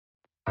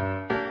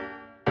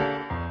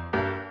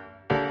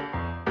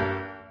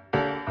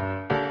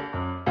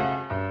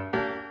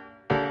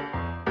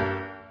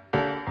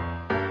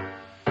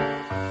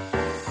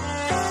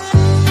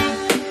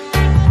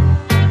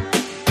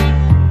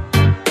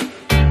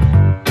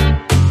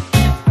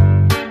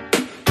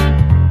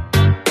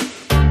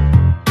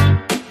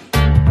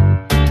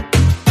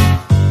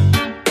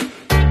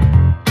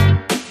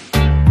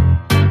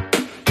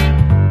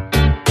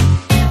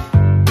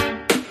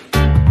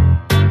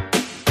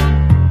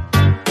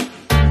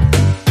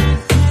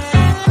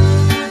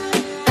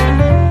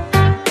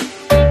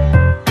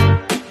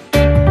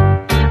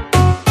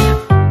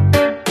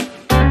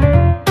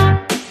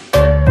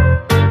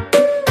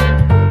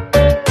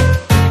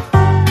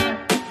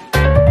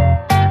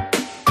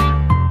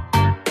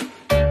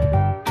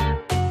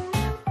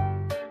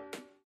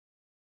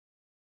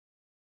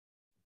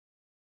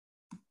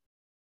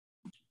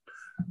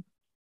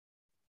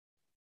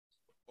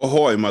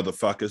Ahoy,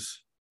 motherfuckers.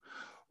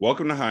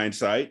 Welcome to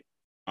Hindsight.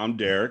 I'm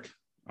Derek.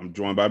 I'm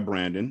joined by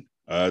Brandon.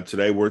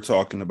 Today we're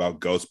talking about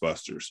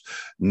Ghostbusters,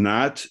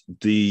 not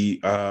the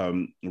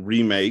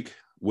remake,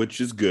 which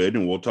is good,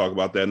 and we'll talk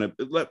about that.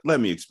 Let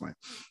me explain.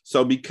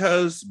 So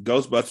because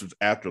Ghostbusters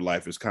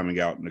Afterlife is coming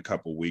out in a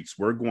couple weeks,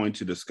 we're going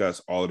to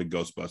discuss all of the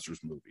Ghostbusters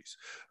movies,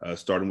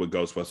 starting with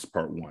Ghostbusters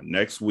Part 1.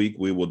 Next week,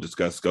 we will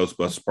discuss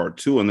Ghostbusters Part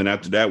 2, and then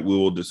after that, we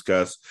will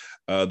discuss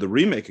the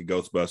remake of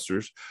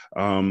Ghostbusters,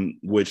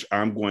 which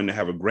I'm going to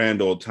have a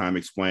grand old time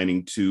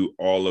explaining to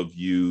all of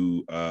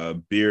you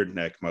beard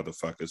neck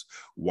motherfuckers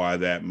why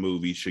that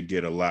movie should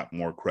get a lot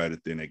more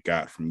credit than it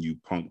got from you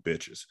punk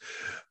bitches.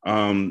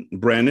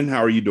 Brandon,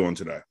 how are you doing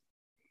today?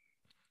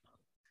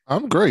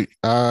 I'm great.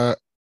 I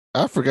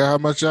forgot how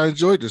much I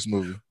enjoyed this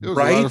movie. It was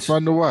a lot of Right?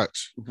 fun to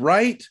watch.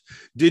 Right?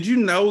 Did you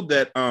know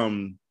that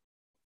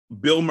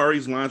Bill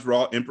Murray's lines were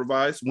all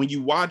improvised? When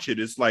you watch it,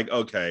 it's like,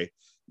 okay,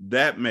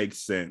 that makes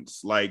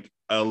sense. Like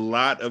a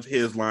lot of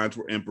his lines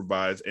were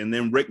improvised, and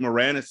then Rick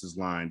Moranis's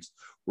lines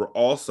were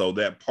also,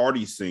 that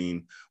party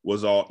scene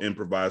was all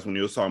improvised when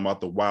he was talking about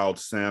the wild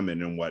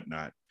salmon and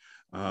whatnot.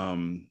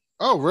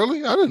 Oh,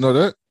 really? I didn't know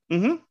that.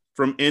 Mm-hmm.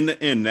 From end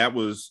to end, that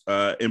was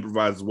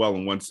improvised as well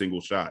in one single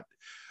shot,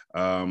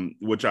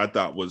 which I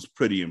thought was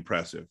pretty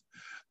impressive.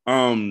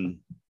 But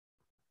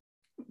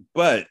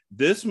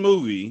this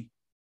movie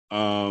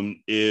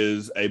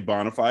is a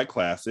bona fide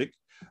classic.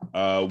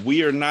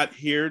 We are not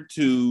here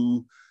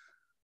to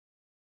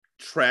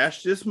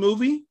trash this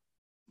movie,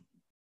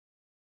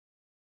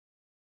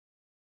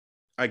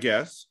 I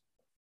guess,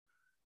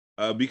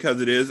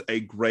 because it is a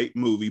great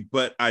movie.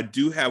 But I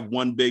do have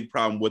one big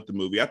problem with the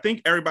movie. I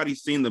think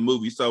everybody's seen the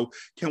movie. So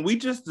can we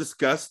just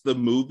discuss the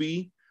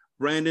movie,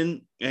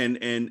 Brandon,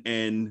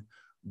 and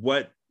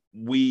what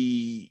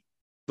we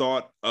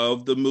thought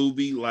of the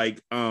movie?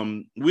 Like,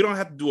 we don't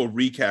have to do a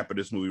recap of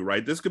this movie,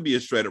 right? This could be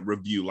a straight up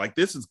review. Like,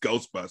 this is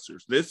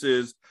Ghostbusters. This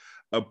is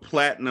a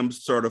platinum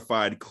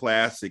certified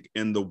classic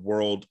in the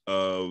world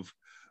of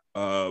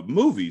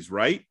movies,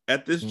 right?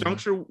 At this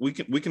juncture, we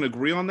can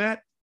agree on that.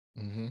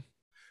 Mm-hmm.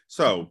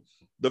 So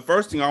the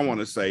first thing I want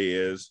to say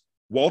is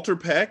Walter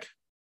Peck,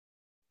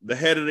 the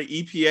head of the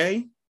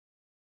EPA,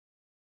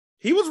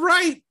 he was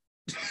right.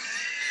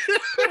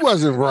 He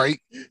wasn't right.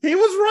 He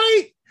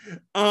was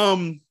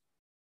right.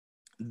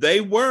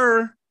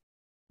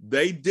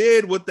 They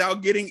did,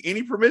 without getting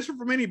any permission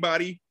from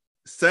anybody,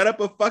 set up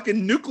a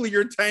fucking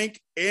nuclear tank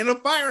in a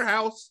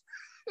firehouse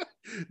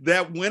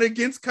that went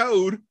against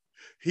code.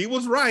 He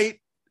was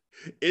right.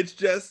 It's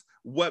just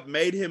what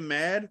made him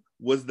mad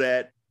was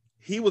that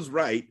he was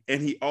right, and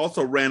he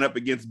also ran up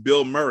against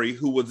Bill Murray,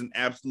 who was an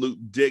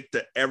absolute dick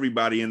to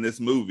everybody in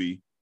this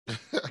movie.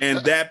 And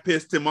that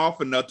pissed him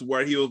off enough to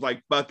where he was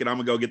like, fuck it, I'm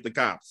gonna go get the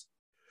cops.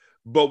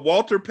 But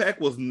Walter Peck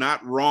was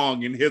not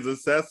wrong in his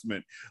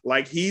assessment.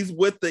 Like, he's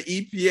with the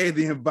EPA,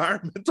 the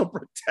Environmental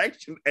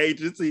Protection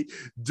Agency.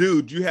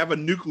 Dude, you have a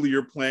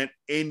nuclear plant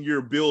in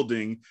your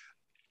building.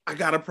 I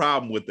got a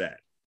problem with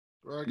that.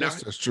 Well, I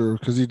guess that's true,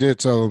 because he did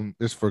tell him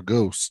it's for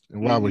ghosts.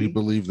 And why would he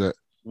believe that?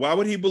 Why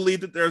would he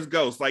believe that there's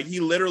ghosts? Like, he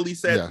literally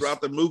said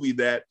throughout the movie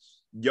that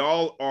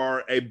y'all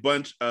are a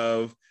bunch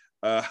of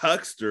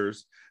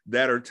hucksters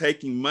that are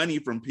taking money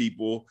from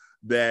people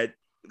that,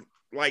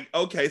 like,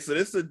 okay, so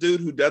this is a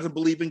dude who doesn't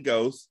believe in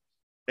ghosts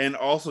and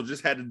also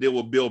just had to deal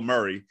with Bill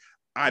Murray.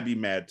 I'd be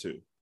mad too.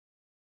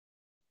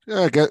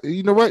 Yeah,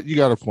 you know what? You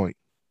got a point.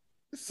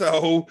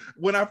 So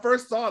when I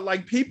first saw it,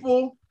 like,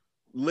 people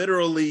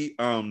literally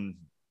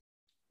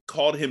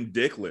called him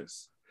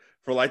dickless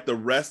for like the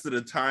rest of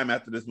the time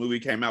after this movie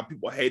came out.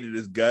 People hated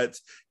his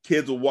guts.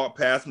 Kids would walk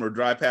past him or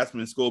drive past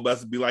him in school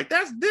buses and be like,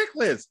 that's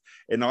dickless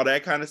and all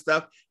that kind of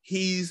stuff.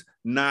 He's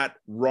not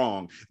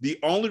wrong. The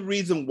only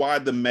reason why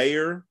the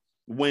mayor,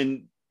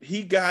 when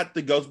he got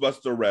the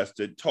Ghostbusters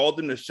arrested, told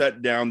them to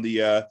shut down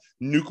the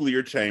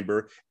nuclear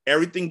chamber,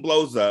 everything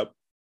blows up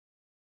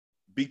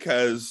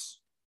because,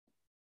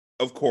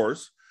 of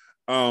course,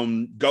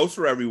 ghosts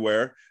are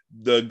everywhere.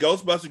 The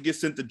Ghostbuster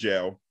gets sent to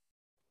jail.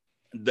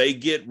 They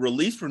get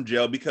released from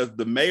jail because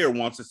the mayor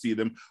wants to see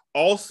them.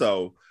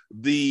 Also,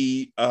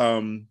 the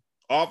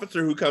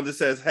officer who comes and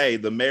says, hey,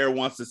 the mayor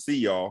wants to see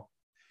y'all,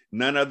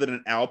 none other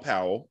than Al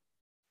Powell.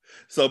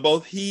 So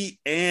both he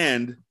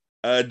and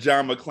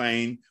John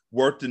McClane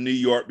worked in New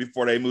York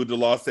before they moved to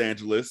Los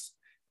Angeles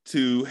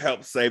to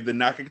help save the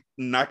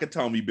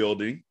Nakatomi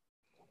building.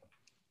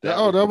 That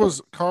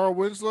was Carl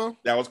Winslow?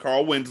 That was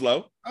Carl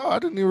Winslow. Oh, I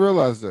didn't even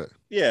realize that.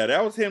 Yeah,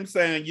 that was him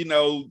saying,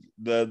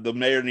 the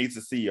mayor needs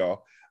to see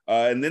y'all.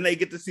 And then they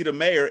get to see the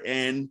mayor.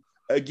 And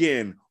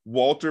again,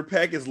 Walter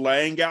Peck is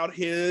laying out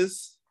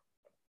his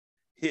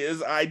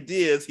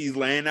ideas. He's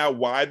laying out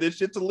why this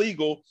shit's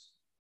illegal.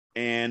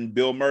 And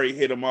Bill Murray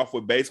hit him off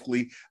with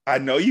basically, I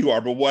know you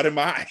are, but what am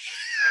I?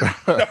 I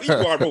know you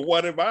are, but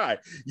what am I?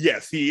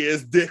 Yes, he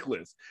is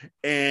dickless.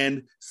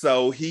 And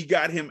so he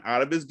got him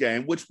out of his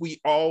game, which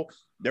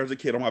there's a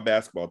kid on my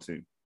basketball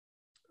team.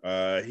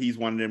 He's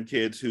one of them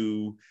kids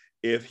who,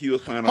 if he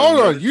was playing on...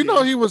 Hold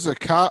on, he was a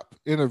cop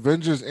in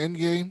Avengers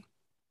Endgame?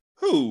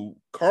 Who?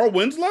 Carl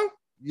Winslow?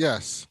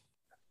 Yes.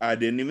 I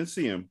didn't even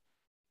see him.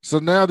 So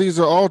now these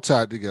are all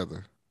tied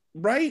together.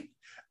 Right?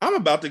 I'm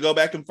about to go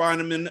back and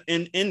find him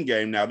in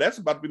Endgame now. That's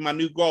about to be my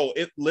new goal.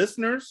 If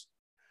listeners,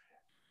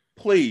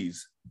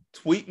 please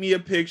tweet me a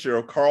picture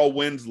of Carl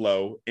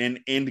Winslow in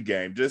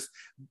Endgame. Just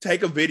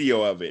take a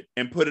video of it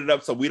and put it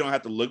up so we don't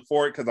have to look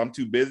for it because I'm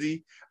too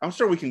busy. I'm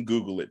sure we can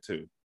Google it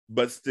too.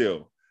 But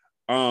still,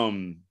 I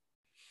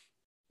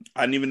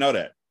didn't even know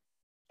that.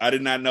 I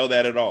did not know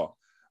that at all.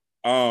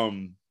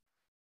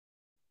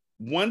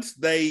 Once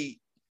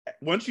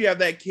you have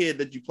that kid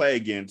that you play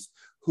against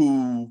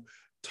who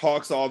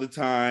talks all the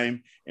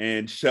time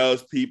and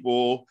shoves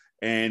people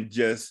and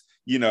just,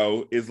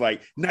 is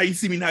like, now you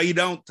see me, now you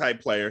don't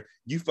type player,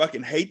 you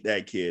fucking hate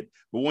that kid.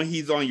 But when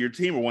he's on your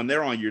team or when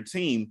they're on your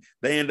team,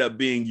 they end up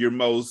being your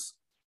most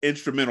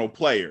instrumental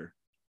player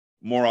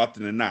more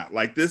often than not.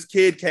 Like this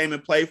kid came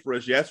and played for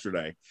us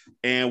yesterday.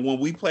 And when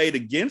we played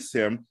against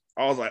him,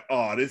 I was like,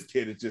 oh, this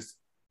kid is just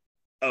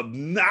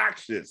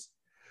obnoxious.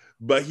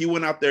 But he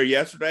went out there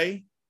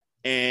yesterday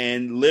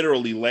and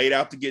literally laid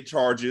out to get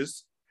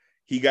charges.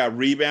 He got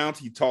rebounds.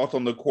 He talked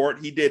on the court.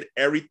 He did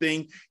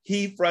everything.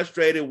 He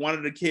frustrated one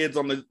of the kids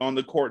on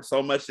the court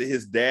so much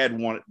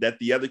that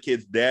the other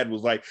kid's dad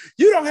was like,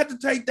 you don't have to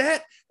take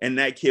that. And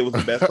that kid was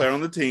the best player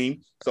on the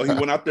team. So he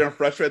went out there and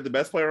frustrated the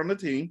best player on the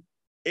team.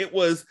 It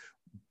was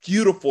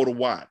beautiful to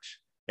watch.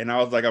 And I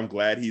was like, I'm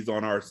glad he's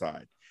on our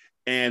side.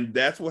 And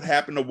that's what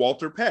happened to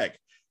Walter Peck.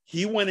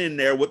 He went in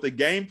there with a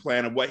game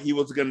plan of what he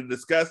was going to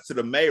discuss to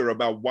the mayor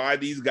about why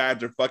these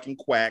guys are fucking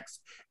quacks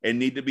and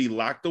need to be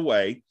locked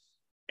away.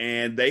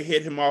 And they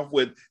hit him off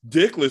with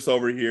dickless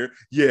over here.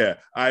 Yeah,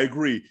 I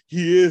agree.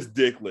 He is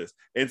dickless.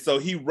 And so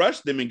he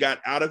rushed them and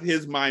got out of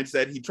his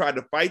mindset. He tried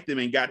to fight them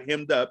and got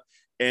hemmed up.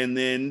 And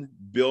then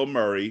Bill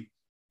Murray,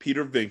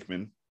 Peter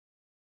Venkman,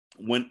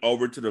 went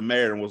over to the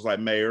mayor and was like,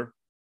 Mayor,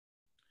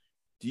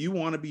 do you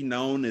want to be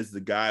known as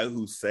the guy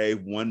who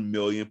saved 1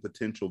 million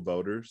potential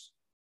voters?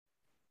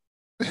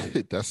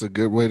 That's a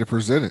good way to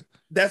present it.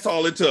 That's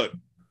all it took.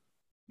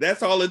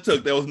 That's all it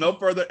took. There was no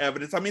further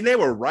evidence. I mean, they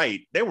were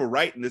right. They were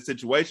right in this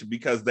situation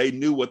because they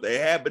knew what they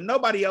had, but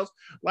nobody else.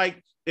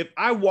 Like, if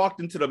I walked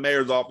into the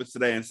mayor's office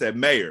today and said,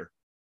 Mayor,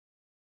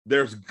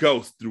 there's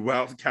ghosts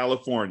throughout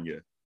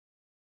California.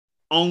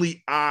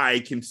 Only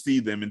I can see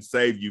them and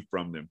save you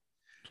from them.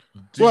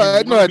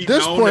 Well, no, at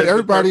this point,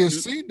 everybody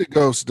has seen the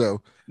ghosts,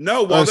 though.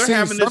 No, while they're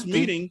having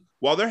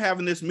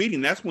this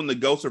meeting, that's when the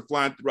ghosts are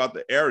flying throughout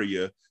the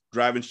area,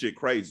 driving shit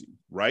crazy,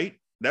 right?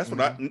 That's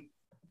what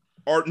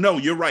no,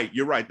 you're right.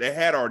 They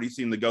had already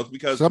seen the ghost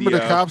because some of the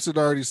cops had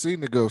already seen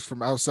the ghost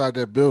from outside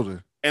that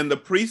building. And the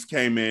priest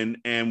came in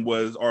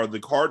or the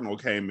cardinal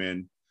came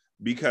in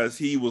because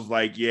he was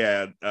like,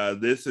 yeah,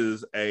 this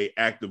is a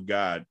act of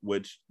God,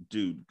 which,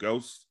 dude,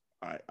 ghosts,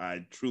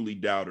 I truly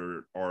doubt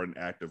are an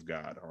act of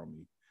God,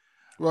 homie.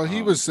 Well,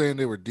 he was saying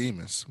they were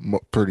demons,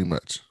 pretty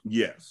much.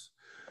 Yes.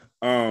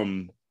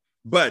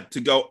 But to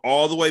go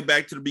all the way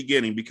back to the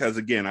beginning, because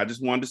again, I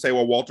just wanted to say,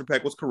 well, Walter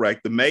Peck was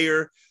correct. The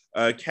mayor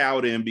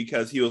cowed him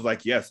because he was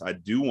like, yes, I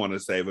do want to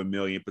save 1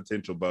 million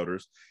potential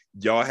voters.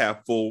 Y'all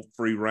have full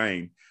free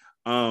reign.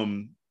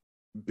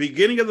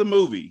 Beginning of the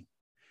movie,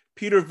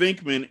 Peter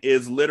Venkman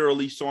is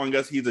literally showing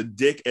us he's a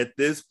dick at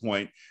this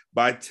point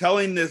by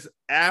telling this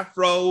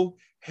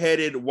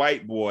afro-headed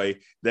white boy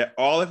that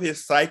all of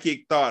his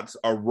psychic thoughts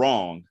are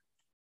wrong,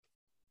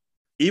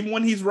 even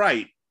when he's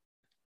right,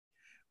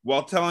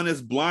 while telling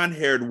this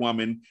blonde-haired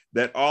woman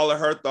that all of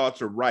her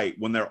thoughts are right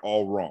when they're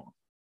all wrong.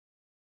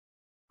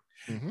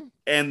 Mm-hmm.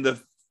 And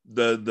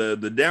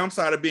the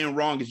downside of being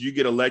wrong is you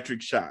get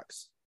electric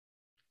shocks.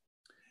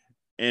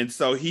 And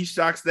so he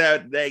shocks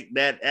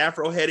that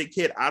afro-headed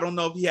kid. I don't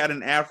know if he had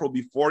an afro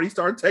before he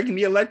started taking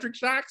the electric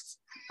shocks.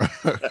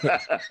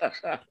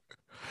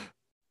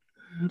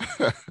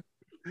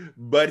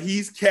 But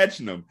he's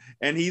catching them.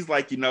 And he's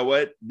like, you know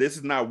what? This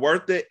is not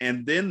worth it.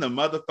 And then the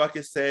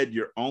motherfucker said,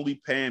 you're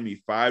only paying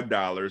me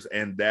 $5.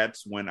 And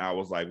that's when I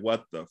was like,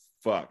 what the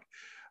fuck?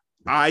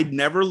 I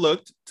never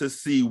looked to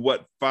see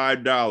what $5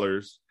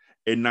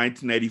 in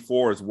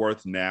 1984 is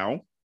worth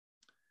now.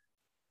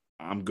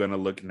 I'm going to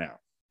look now.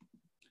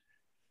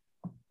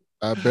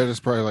 I bet it's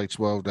probably like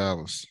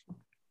 $12.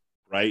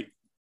 Right?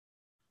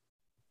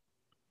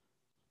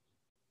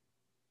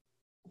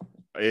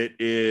 It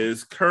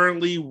is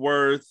currently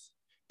worth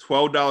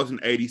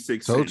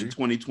 $12.86 in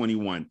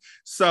 2021.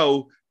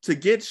 So to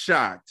get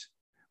shocked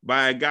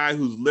by a guy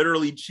who's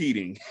literally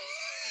cheating,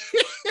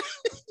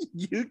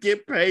 you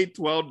get paid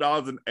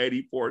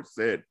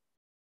 $12.84.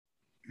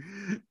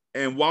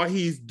 And while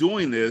he's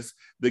doing this,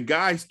 the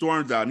guy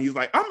storms out and he's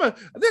like,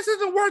 this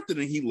isn't worth it.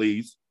 And he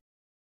leaves.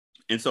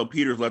 And so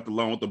Peter's left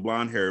alone with the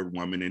blonde-haired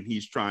woman and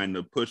he's trying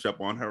to push up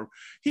on her.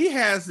 He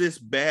has this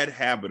bad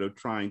habit of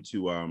trying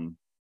to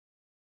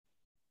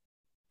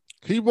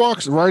he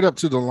walks right up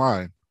to the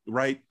line.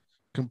 Right.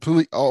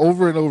 Complete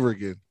over and over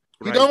again.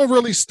 Right. He don't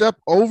really step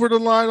over the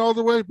line all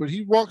the way, but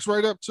he walks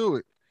right up to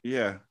it.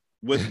 Yeah.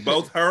 With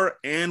both her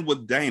and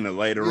with Dana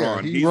later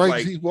on.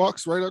 He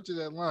walks right up to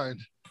that line.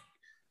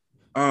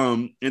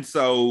 And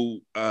so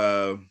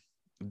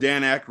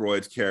Dan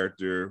Aykroyd's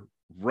character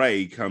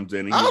Ray comes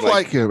in and I he's like,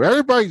 like him.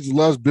 Everybody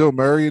loves Bill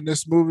Murray in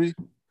this movie,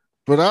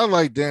 but I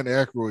like Dan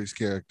Aykroyd's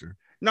character.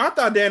 no, I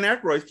thought Dan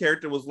Aykroyd's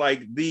character was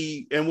like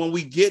and when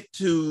we get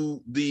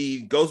to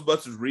the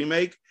Ghostbusters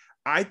remake,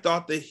 I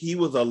thought that he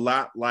was a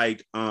lot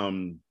like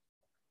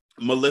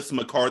Melissa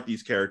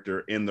McCarthy's character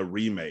in the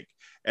remake.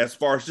 As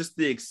far as just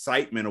the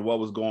excitement of what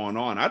was going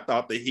on, I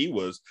thought he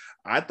was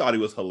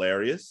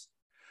hilarious.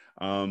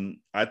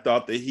 I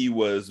thought that he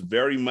was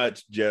very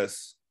much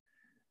just,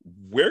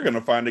 we're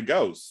gonna find a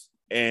ghost,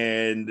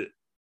 and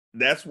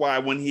that's why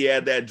when he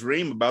had that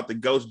dream about the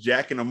ghost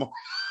jacking him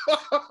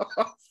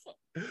off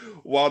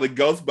while the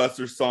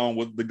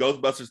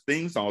Ghostbusters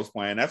theme song was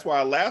playing, that's why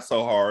I laughed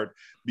so hard,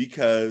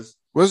 because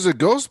Was the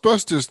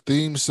Ghostbusters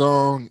theme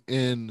song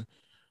in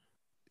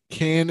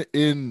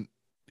the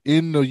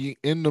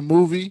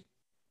movie,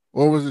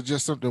 or was it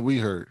just something we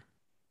heard?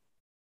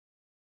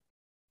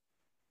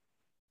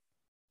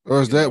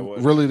 Or is you know that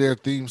what? really their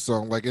theme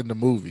song, like in the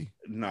movie?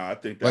 No, I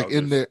think that Like was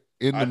just in the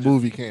I just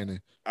movie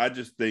canon? I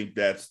just think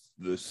that's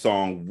the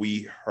song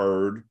we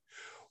heard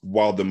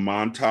while the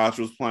montage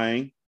was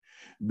playing,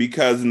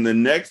 because in the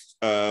next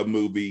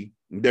movie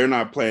they're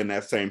not playing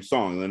that same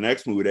song. In the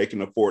next movie they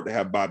can afford to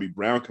have Bobby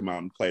Brown come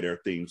out and play their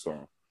theme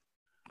song.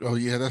 Oh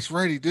yeah, that's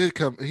right. He did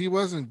come. He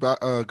was in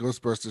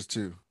Ghostbusters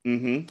too.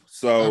 I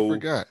So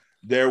forgot.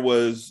 there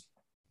was,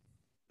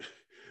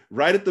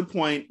 right at the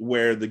point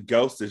where the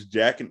ghost is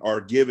jacking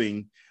or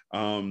giving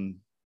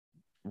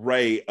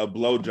Ray a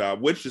blowjob,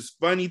 which is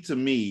funny to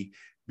me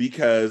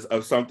because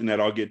of something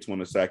that I'll get to in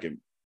a second.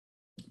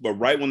 But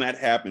right when that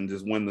happens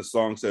is when the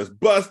song says,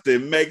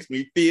 "Busted makes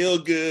me feel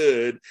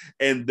good."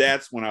 And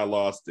that's when I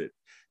lost it,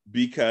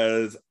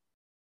 because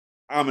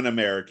I'm an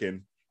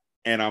American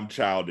and I'm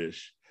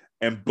childish,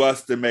 and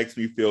Busted makes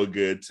me feel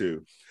good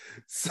too.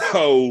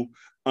 So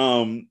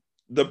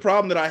the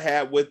problem that I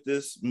had with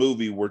this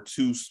movie were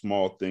two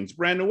small things.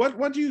 Brandon, what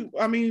are your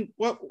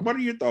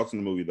thoughts on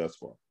the movie thus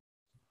far?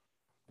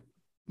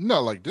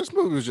 No, like this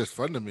movie was just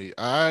fun to me.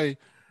 At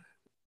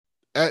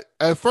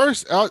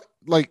first, I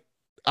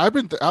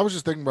was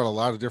just thinking about a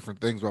lot of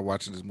different things while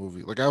watching this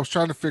movie. Like I was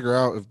trying to figure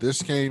out if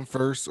this came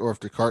first or if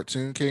the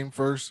cartoon came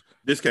first.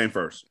 This came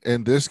first.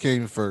 And this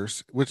came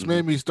first, which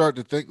made me start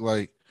to think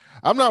like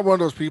I'm not one of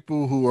those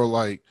people who are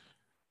like,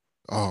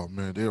 oh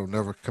man, they'll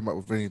never come up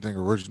with anything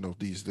original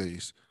these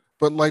days.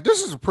 But like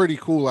this is a pretty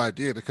cool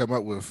idea to come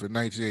up with in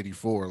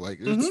 1984. Like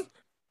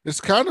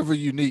it's kind of a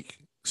unique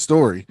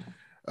story.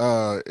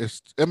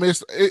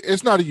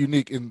 It's not a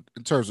unique in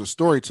terms of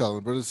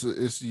storytelling, but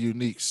it's a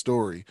unique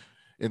story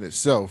in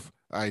itself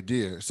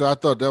idea. So I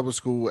thought that was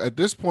cool. At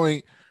this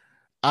point,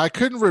 I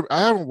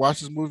haven't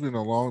watched this movie in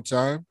a long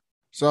time.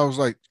 So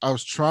I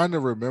was trying to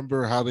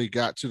remember how they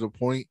got to the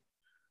point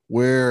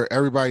where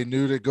everybody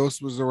knew that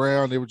Ghost was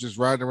around. They were just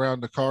riding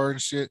around the car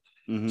and shit.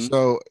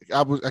 So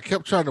I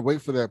kept trying to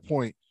wait for that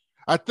point.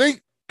 I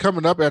think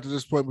coming up after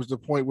this point was the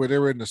point where they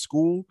were in the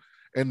school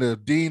and the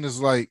dean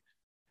is like,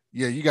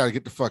 yeah, you got to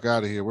get the fuck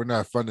out of here. We're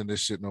not funding this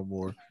shit no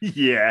more.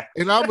 Yeah.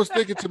 And I was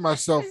thinking to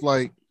myself,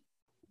 like,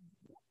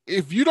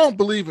 if you don't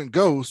believe in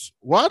ghosts,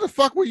 why the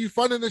fuck were you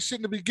funding this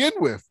shit to begin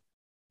with?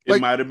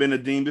 It might have been a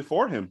dean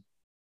before him.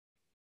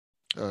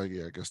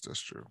 Yeah, I guess that's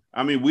true.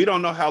 I mean, we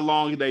don't know how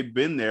long they've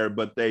been there,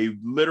 but they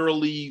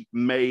literally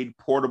made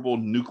portable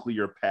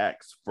nuclear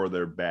packs for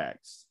their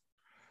backs.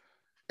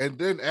 And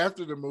then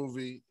after the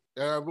movie,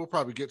 we'll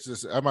probably get to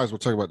this. I might as well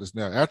talk about this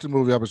now. After the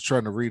movie, I was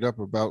trying to read up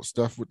about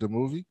stuff with the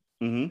movie.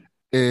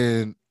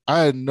 And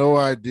I had no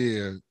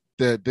idea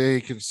that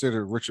they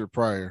considered Richard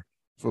Pryor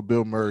for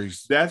Bill Murray's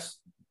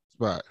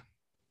spot.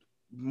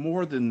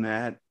 More than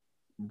that.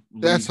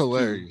 That's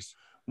hilarious.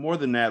 More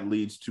than that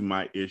leads to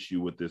my issue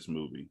with this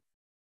movie.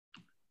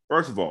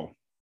 First of all,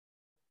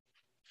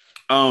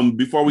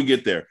 before we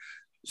get there,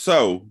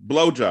 so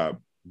blowjob,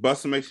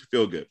 Busta makes you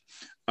feel good.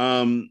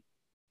 How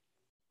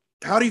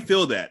do you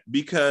feel that?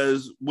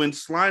 Because when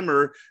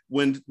Slimer,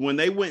 when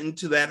they went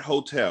into that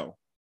hotel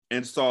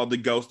and saw the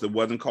ghost that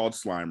wasn't called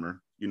Slimer,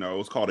 it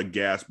was called a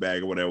gas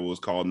bag or whatever it was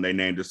called, and they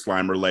named it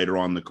Slimer later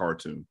on in the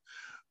cartoon.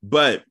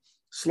 But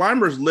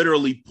Slimer's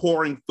literally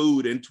pouring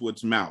food into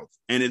its mouth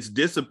and it's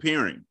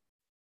disappearing.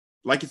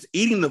 Like it's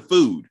eating the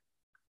food.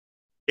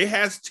 It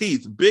has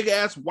teeth, big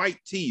ass white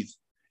teeth.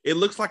 It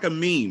looks like a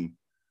meme.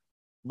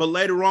 But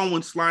later on,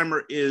 when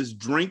Slimer is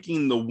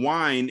drinking the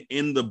wine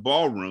in the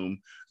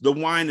ballroom, the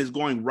wine is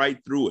going right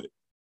through it.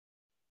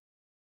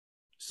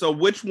 So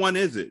which one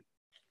is it?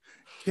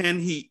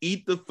 Can he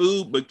eat the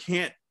food but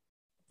can't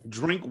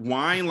drink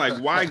wine?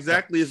 Like, why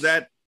exactly is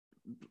that?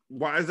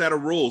 Why is that a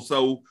rule?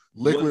 So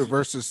liquid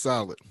versus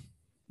solid,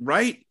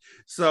 right?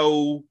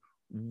 So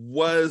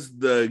was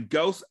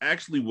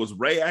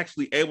Ray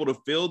actually able to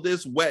feel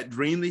this wet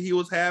dream that he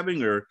was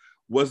having, or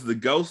was the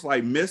ghost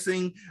like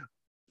missing?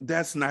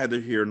 That's neither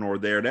here nor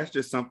there. That's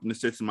just something that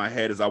sits in my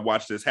head as I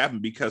watch this happen,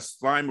 because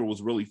Slimer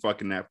was really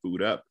fucking that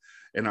food up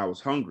and I was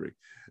hungry.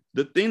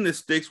 The thing that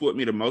sticks with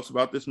me the most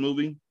about this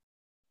movie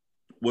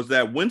was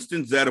that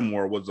Winston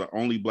Zeddemore was the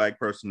only black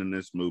person in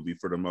this movie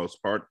for the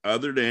most part,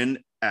 other than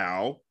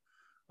Al,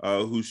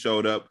 who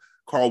showed up,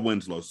 Carl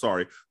Winslow,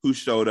 sorry, who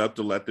showed up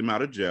to let them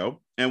out of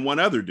jail, and one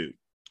other dude.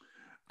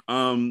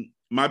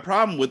 My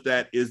problem with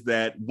that is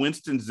that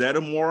Winston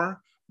Zeddemore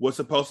was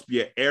supposed to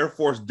be an Air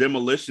Force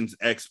demolitions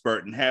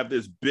expert and have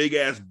this big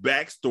ass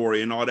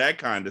backstory and all that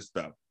kind of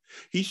stuff.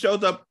 He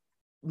shows up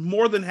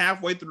more than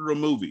halfway through the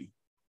movie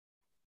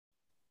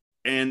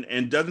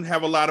and doesn't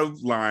have a lot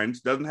of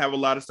lines, doesn't have a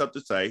lot of stuff to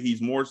say.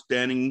 He's more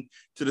standing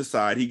to the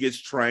side. He gets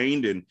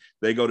trained and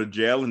they go to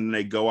jail and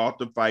they go out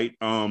to fight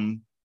Zool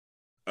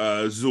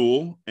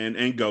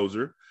and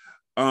Gozer.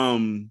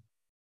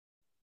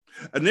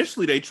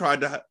 Initially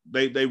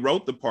they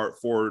wrote the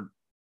part for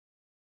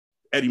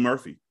Eddie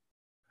Murphy.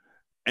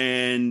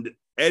 And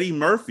Eddie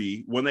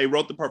Murphy, when they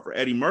wrote the part for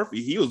Eddie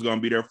Murphy, he was going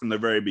to be there from the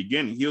very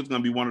beginning. He was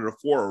going to be one of the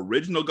 4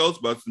 original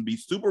Ghostbusters and be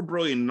super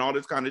brilliant and all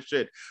this kind of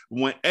shit.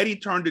 When Eddie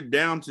turned it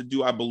down to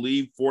do, I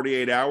believe,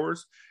 48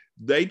 hours,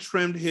 they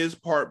trimmed his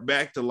part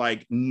back to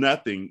like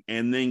nothing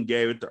and then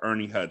gave it to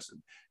Ernie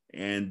Hudson.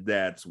 And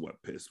that's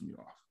what pissed me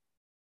off.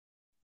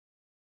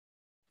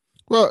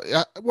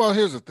 Well,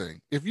 here's the thing.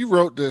 If you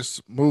wrote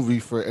this movie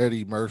for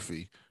Eddie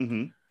Murphy,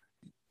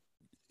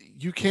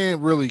 you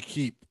can't really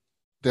keep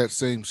that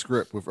same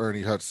script with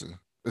Ernie Hudson.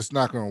 It's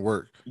not going to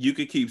work. You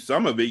could keep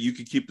some of it. You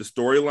could keep the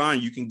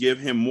storyline. You can give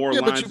him more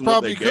lines. But you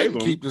probably couldn't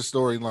keep the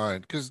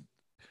storyline because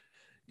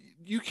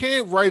you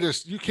can't write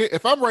You can't.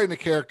 If I'm writing a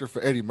character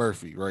for Eddie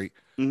Murphy, right?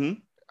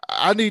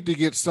 I need to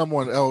get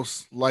someone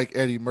else like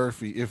Eddie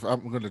Murphy if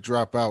I'm going to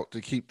drop out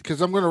to keep,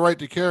 because I'm going to write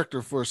the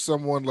character for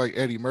someone like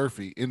Eddie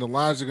Murphy, and the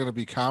lines are going to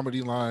be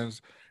comedy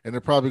lines, and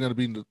they're probably going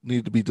to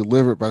need to be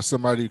delivered by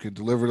somebody who can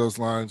deliver those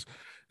lines.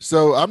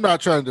 So I'm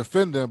not trying to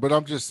defend them, but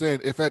I'm just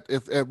saying if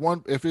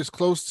it's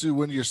close to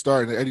when you're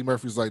starting, Eddie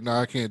Murphy's like, "Nah,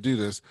 I can't do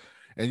this,"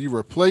 and you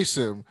replace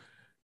him,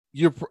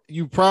 you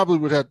probably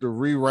would have to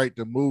rewrite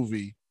the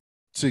movie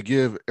to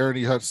give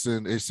Ernie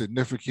Hudson a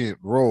significant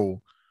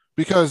role,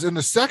 because in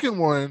the second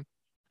one,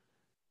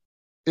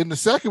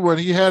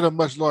 he had a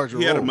much larger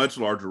role. He had a much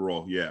larger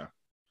role, yeah.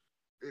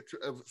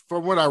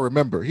 From what I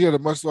remember, he had a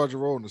much larger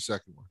role in the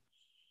second one.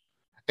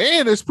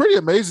 And it's pretty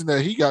amazing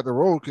that he got the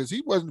role because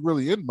he wasn't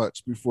really in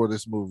much before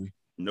this movie.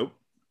 Nope.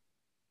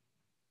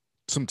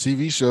 Some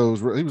TV shows.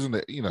 He was in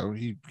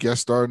he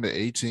guest starred in the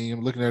A-Team.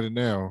 I'm looking at it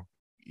now.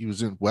 He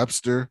was in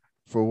Webster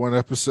for one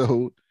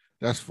episode.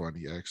 That's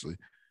funny, actually.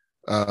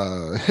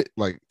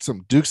 Like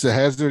some Dukes of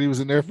Hazzard. He was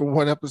in there for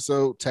one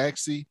episode.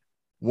 Taxi,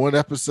 one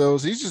episode.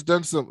 So he's just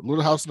done some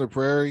Little House on the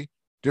Prairie,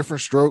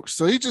 Different Strokes.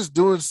 So he's just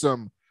doing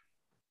some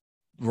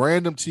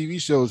random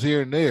TV shows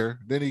here and there.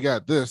 Then he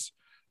got this.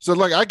 So,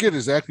 like, I get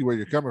exactly where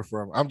you're coming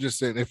from. I'm just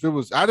saying,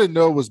 I didn't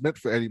know it was meant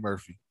for Eddie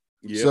Murphy.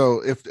 Yep.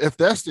 So, if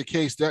that's the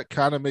case, that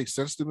kind of makes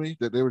sense to me,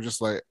 that they were just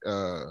like,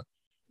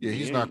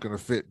 he's not going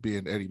to fit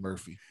being Eddie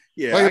Murphy.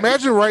 Yeah. Like,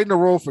 imagine writing a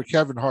role for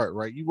Kevin Hart,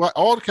 right?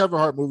 All the Kevin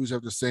Hart movies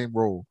have the same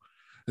role.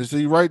 And so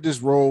you write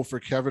this role for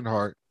Kevin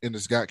Hart, and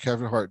it's got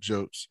Kevin Hart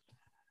jokes.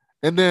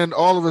 And then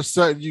all of a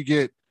sudden you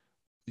get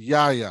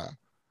Yaya.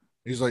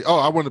 He's like, oh,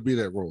 I want to be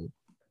that role.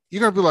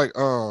 You're going to be like,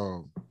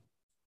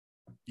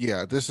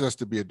 yeah, this has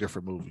to be a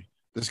different movie.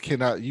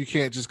 You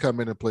can't just come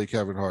in and play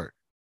Kevin Hart.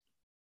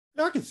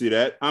 I can see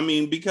that. I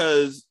mean,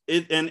 because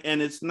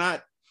it's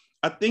not,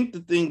 I think the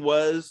thing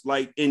was,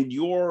 like, in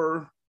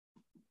your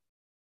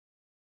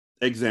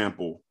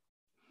example,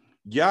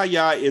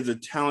 Yaya is a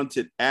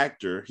talented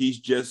actor. He's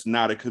just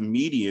not a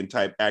comedian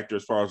type actor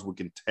as far as we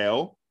can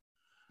tell.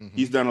 Mm-hmm.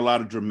 He's done a lot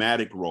of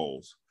dramatic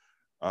roles.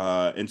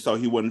 And so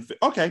he wouldn't fit.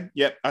 Okay,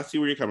 yep, I see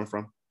where you're coming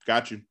from.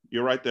 Got you.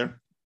 You're right there.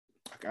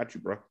 I got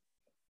you, bro.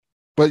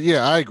 But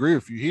yeah, I agree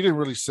with you. He didn't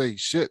really say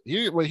shit.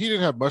 He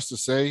didn't have much to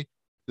say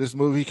this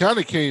movie. He kind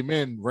of came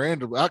in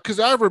random. Because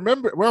I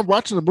remember when I'm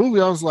watching the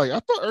movie, I was like, I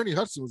thought Ernie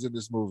Hudson was in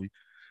this movie.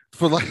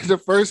 For like the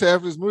first half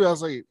of this movie, I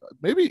was like,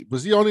 maybe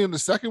was he only in the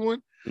second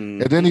one?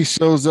 Mm-hmm. And then he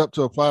shows up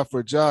to apply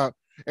for a job.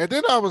 And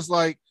then I was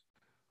like,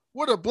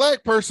 would a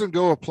black person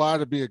go apply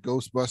to be a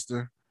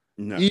Ghostbuster?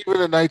 No.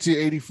 Even in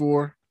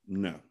 1984?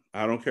 No.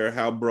 I don't care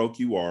how broke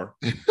you are.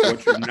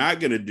 What you're not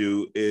going to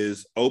do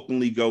is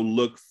openly go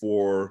look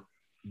for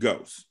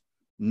ghosts.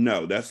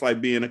 No, that's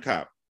like being a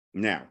cop.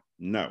 Now,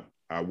 no,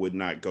 I would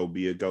not go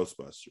be a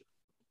Ghostbuster.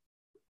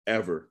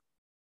 Ever.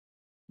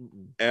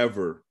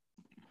 Ever.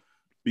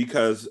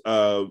 Because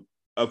a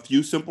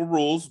few simple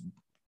rules.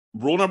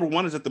 Rule number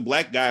one is that the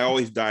black guy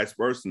always dies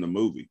first in the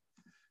movie.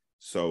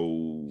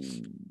 So,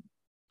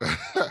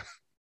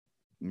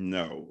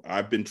 no.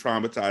 I've been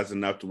traumatized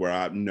enough to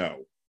where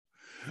no.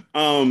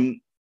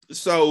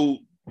 So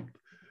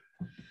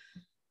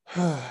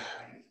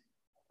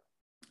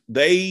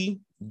they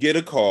get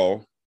a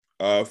call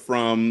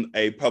from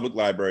a public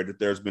library that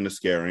there's been a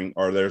scaring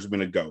or there's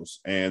been a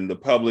ghost, and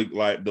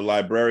the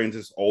librarian's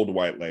this old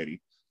white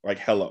lady, like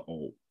hella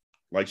old,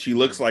 like she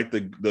looks like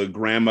the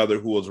grandmother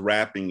who was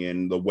rapping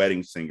in The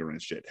Wedding Singer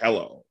and shit,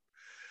 hella old.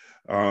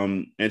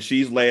 And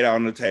she's laid out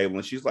on the table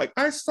and she's like,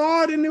 I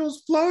saw it and it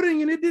was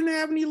floating and it didn't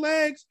have any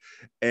legs.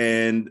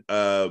 And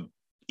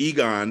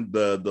Egon,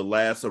 the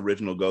last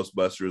original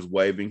Ghostbuster, is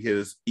waving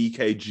his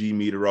EKG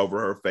meter over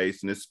her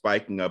face and it's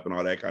spiking up and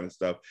all that kind of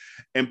stuff.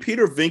 And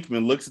Peter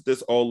Venkman looks at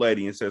this old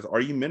lady and says, "Are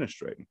you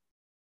menstruating?"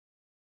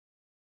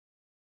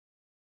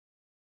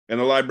 And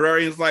the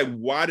librarian's like,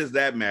 "Why does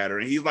that matter?"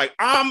 And he's like,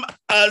 "I'm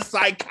a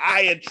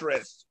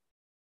psychiatrist.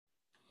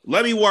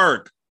 Let me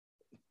work."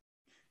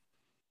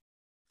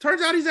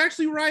 Turns out he's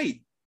actually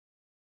right.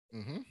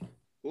 Mm-hmm.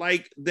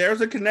 Like,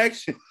 there's a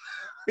connection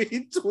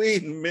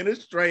between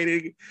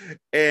menstruating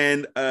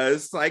and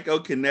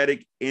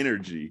psychokinetic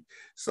energy.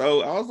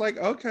 So I was like,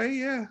 okay,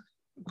 yeah,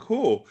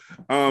 cool.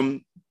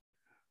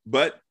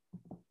 But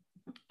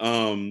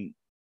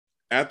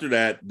after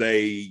that,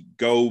 they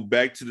go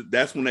back to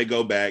that's when they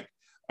go back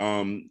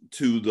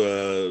to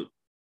the.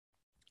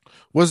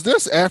 Was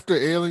this after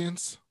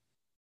Aliens?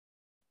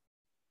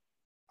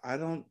 I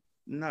don't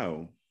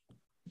know.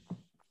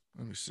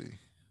 Let me see.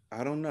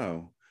 I don't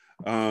know.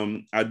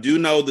 I do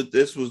know that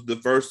this was the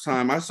first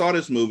time I saw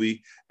this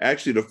movie,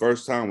 actually the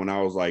first time when I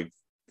was like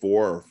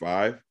 4 or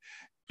 5.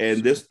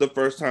 And this is the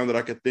first time that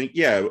I could think,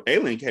 yeah,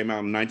 Alien came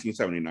out in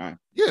 1979.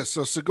 Yeah,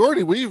 so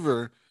Sigourney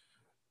Weaver,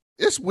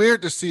 it's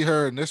weird to see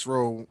her in this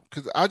role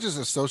because I just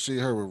associate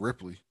her with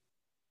Ripley.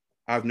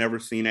 I've never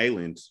seen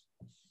Aliens.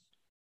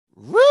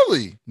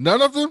 Really?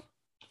 None of them?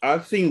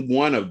 I've seen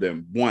one of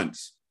them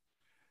once.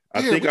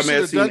 I Yeah, think we I may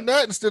have should have seen done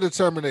that instead of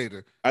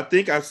Terminator. I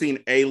think I've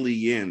seen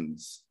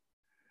Aliens.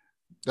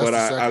 That's But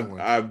the second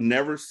one. I've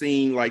never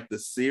seen like the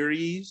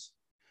series.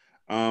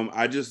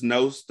 I just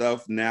know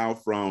stuff now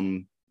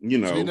from, So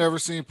you never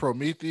seen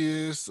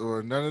Prometheus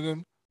or none of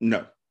them?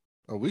 No.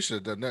 Oh, we should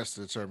have done that to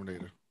the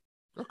Terminator.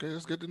 Okay,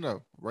 that's good to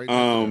know. Right.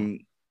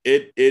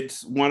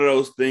 It's one of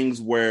those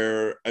things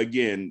where,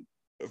 again,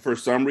 for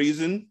some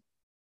reason,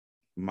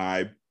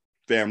 my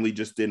family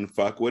just didn't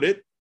fuck with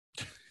it.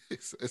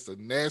 It's a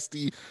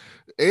nasty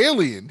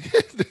alien.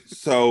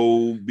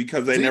 So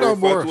because they never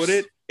fucked with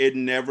it, I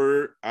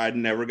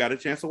never got a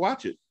chance to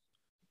watch it.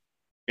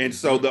 And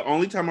so the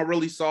only time I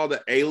really saw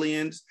the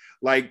aliens,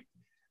 like,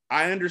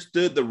 I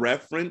understood the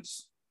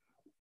reference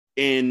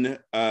in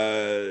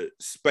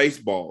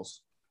Spaceballs,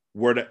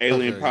 where the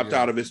alien popped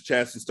out of his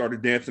chest and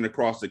started dancing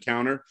across the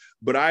counter.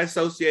 But I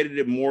associated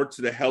it more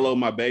to the "Hello,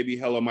 my baby,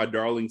 hello, my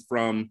darling"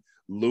 from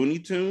Looney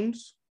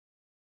Tunes.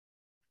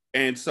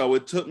 And so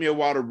it took me a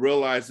while to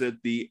realize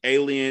that the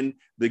guy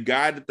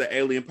that the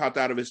alien popped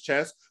out of his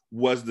chest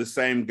was the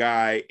same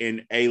guy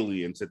in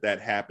Aliens that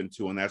happened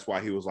to. And that's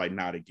why he was like,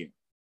 "Not again."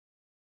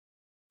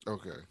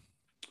 Okay.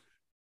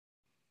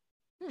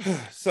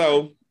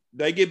 So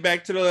they get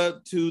back to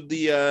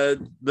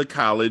the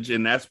college,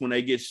 and that's when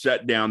they get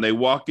shut down. They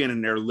walk in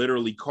and they're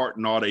literally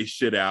carting all their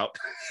shit out.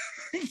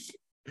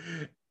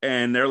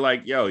 And they're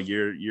like, "Yo,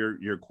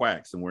 you're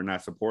quacks and we're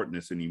not supporting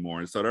this anymore."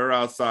 And so they're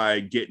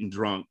outside getting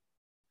drunk.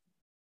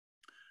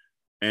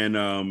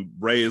 And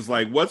Ray is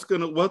like, what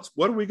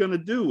are we gonna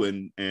do?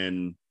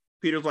 And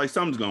Peter's like,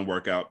 "Something's gonna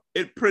work out."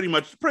 It pretty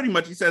much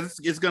he says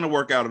it's gonna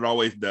work out. It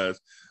always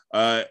does.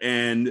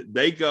 And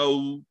they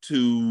go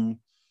to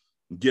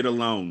get a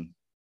loan.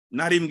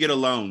 Not even get a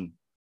loan.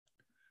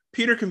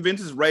 Peter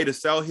convinces Ray to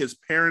sell his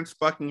parents'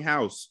 fucking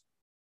house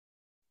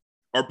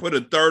or put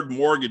a third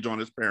mortgage on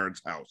his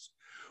parents' house,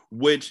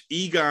 which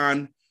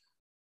Egon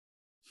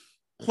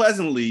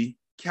pleasantly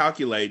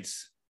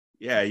calculates,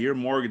 yeah, your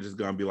mortgage is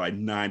going to be like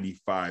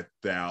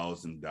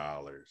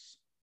 $95,000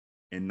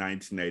 in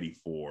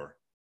 1984,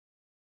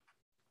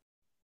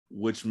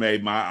 which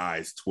made my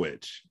eyes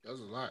twitch. That's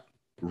a lot.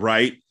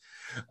 Right?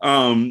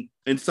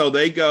 And so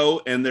they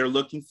go and they're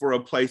looking for a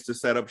place to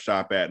set up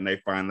shop at, and they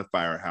find the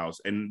firehouse.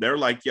 And they're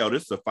like, "Yo,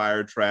 this is a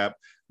fire trap.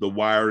 The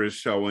wire is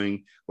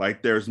showing.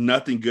 Like, there's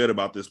nothing good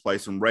about this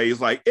place." And Ray's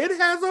like, "It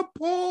has a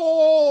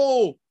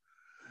pole."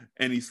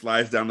 And he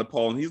slides down the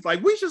pole and he's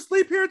like, "We should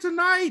sleep here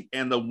tonight."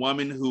 And the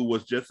woman who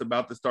was just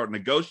about to start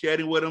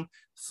negotiating with him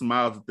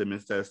smiles at them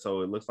and says,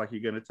 "So it looks like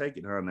you're going to take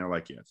it, huh?" And they're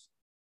like, "Yes."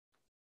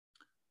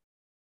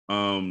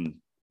 And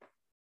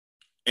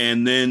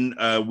then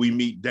we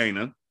meet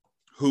Dana,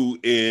 who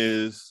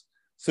is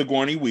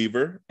Sigourney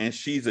Weaver, and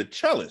she's a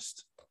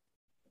cellist.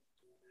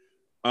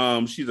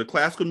 She's a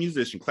classical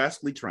musician,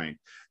 classically trained.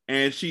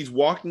 And she's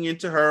walking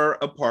into her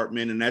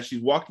apartment. And as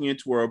she's walking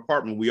into her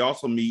apartment, we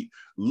also meet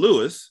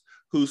Lewis,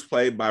 who's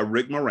played by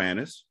Rick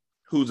Moranis,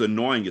 who's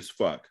annoying as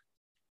fuck.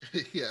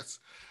 Yes.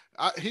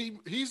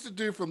 He's the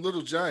dude from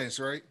Little Giants,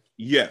 right?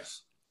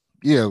 Yes.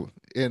 Yeah.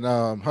 And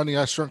Honey,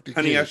 I Shrunk the Kids.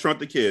 Honey, I Shrunk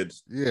the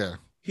Kids. Yeah.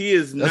 He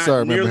is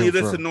not nearly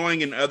this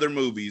annoying in other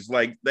movies.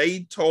 Like,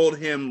 they told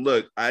him,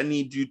 "Look, I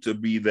need you to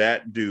be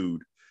that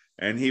dude."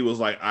 And he was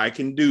like, "I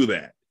can do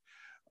that."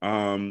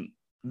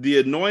 The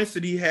annoyance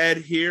that he had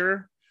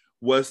here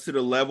was to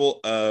the level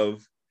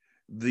of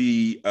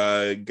the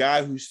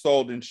guy who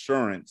sold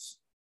insurance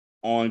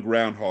on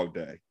Groundhog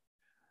Day.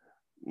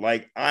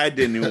 Like, I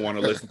didn't even want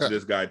to listen to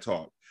this guy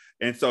talk.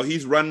 And so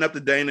he's running up to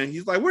Dana. And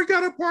he's like, "We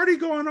got a party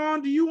going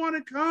on. Do you want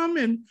to come?"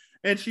 And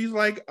she's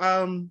like,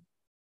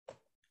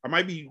 I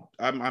might be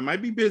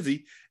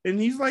busy. And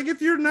he's like,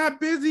 "If you're not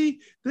busy,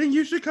 then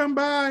you should come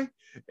by."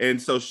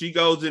 And so she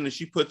goes in and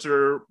she puts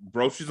her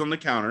groceries on the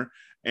counter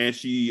and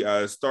she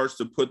starts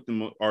to put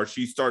them, or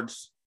she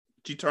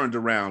turns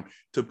around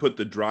to put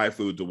the dry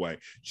foods away.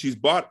 She's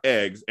bought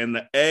eggs and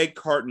the egg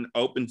carton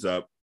opens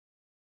up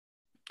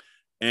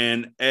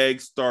and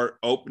eggs start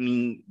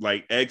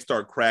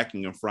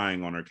cracking and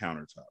frying on her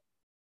countertop.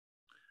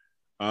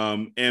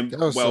 And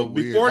well, so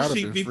before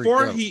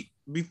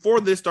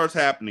this starts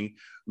happening,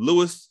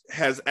 Lewis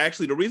has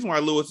actually, the reason why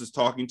Lewis is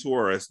talking to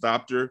her or has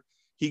stopped her,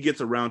 he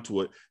gets around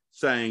to it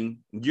saying,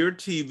 your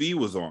TV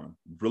was on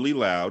really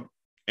loud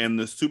and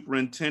the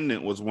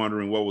superintendent was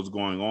wondering what was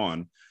going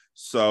on.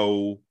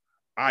 So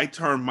I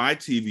turned my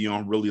TV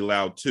on really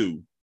loud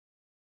too.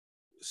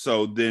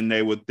 So then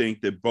they would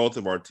think that both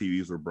of our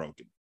TVs were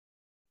broken.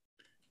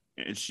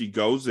 And she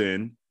goes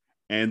in,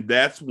 and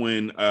that's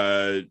when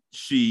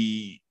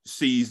she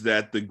sees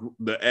that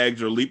the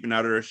eggs are leaping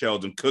out of her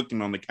shells and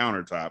cooking on the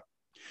countertop.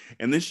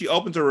 And then she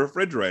opens her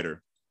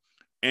refrigerator,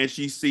 and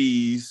she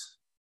sees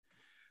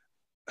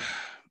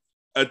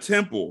a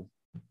temple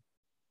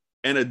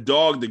and a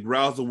dog that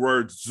growls the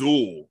word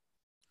Zool.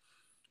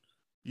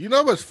 You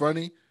know what's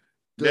funny?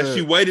 That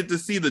she waited to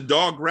see the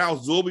dog growl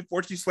Zool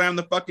before she slammed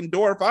the fucking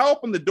door. If I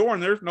open the door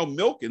and there's no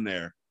milk in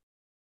there.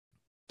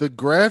 The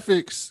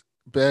graphics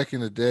back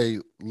in the day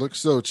look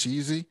so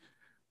cheesy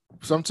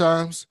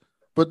sometimes,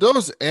 but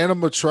those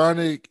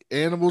animatronic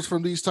animals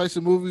from these types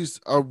of movies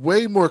are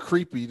way more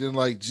creepy than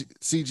like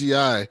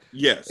CGI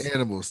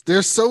animals.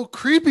 They're so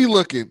creepy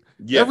looking.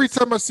 Yes. Every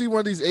time I see one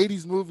of these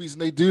 80s movies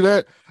and they do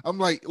that, I'm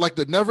like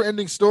the Never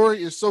Ending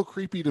Story is so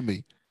creepy to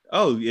me.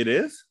 Oh, it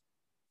is?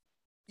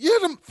 Yeah,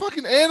 the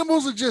fucking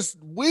animals are just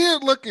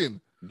weird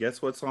looking.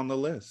 Guess what's on the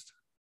list?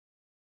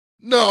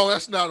 No,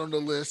 that's not on the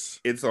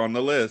list. It's on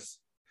the list.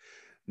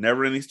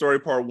 Never Ending Story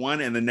Part 1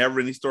 and the Never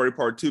Ending Story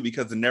Part 2,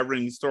 because the Never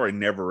Ending Story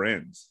never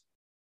ends.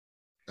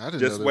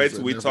 Just wait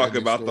till we talk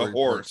about the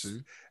horse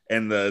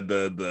and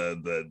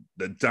the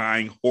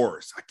dying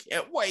horse. I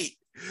can't wait.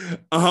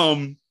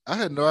 I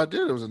had no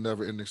idea there was a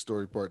Never Ending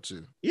Story Part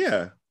 2.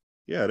 Yeah,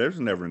 there's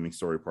a Never Ending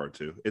Story Part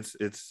 2.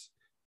 It's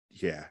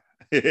yeah.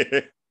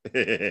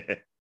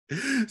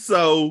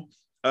 So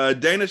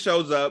Dana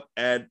shows up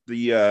at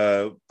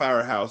the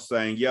firehouse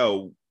saying,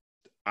 yo,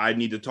 I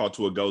need to talk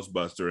to a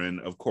Ghostbuster. And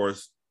of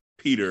course,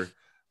 Peter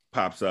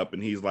pops up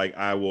and he's like,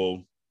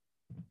 I'll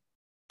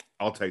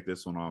take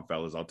this one on,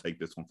 fellas. I'll take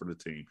this one for the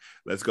team.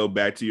 Let's go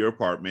back to your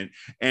apartment.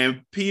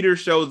 And Peter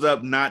shows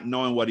up not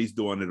knowing what he's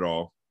doing at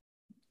all.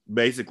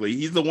 Basically,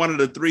 he's the one of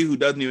the three who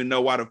doesn't even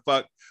know what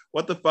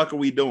the fuck are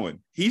we doing?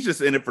 He's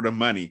just in it for the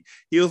money.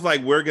 He was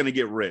like, we're going to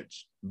get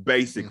rich,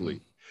 basically.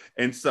 Mm-hmm.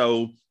 And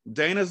so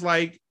Dana's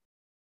like,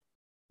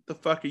 the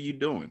fuck are you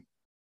doing?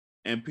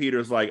 And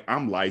Peter's like,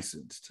 I'm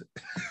licensed.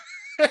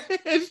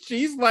 And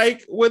she's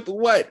like, with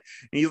what?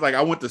 And he's like,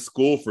 I went to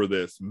school for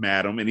this,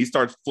 madam. And he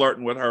starts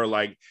flirting with her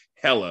like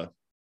hella.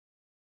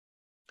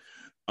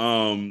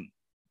 And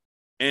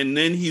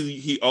then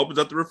he opens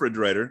up the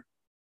refrigerator,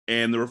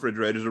 and the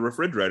refrigerator's a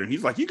refrigerator. And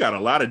he's like, you got a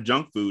lot of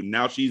junk food. And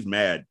now she's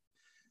mad.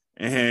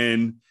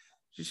 And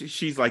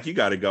she's like, you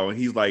got to go. And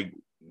he's like,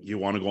 you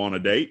want to go on a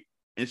date?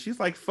 And she's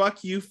like,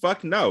 fuck you,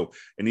 fuck no.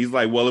 And he's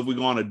like, well, if we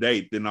go on a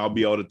date, then I'll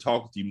be able to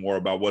talk with you more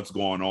about what's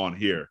going on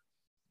here.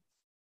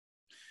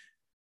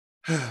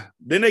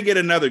 Then they get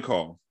another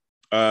call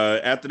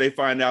after they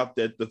find out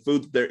that the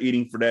food that they're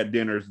eating for that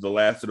dinner is the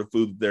last of the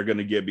food that they're going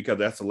to get, because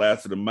that's the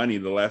last of the money,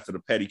 the last of the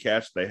petty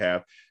cash they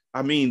have.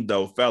 I mean,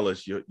 though,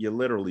 fellas, you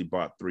literally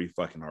bought 3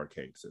 fucking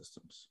arcade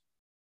systems.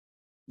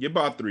 You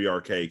bought 3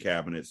 arcade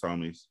cabinets,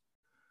 homies.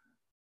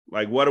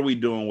 Like, what are we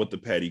doing with the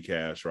petty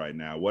cash right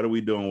now? What are we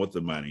doing with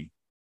the money?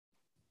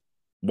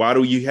 Why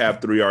do you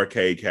have 3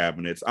 arcade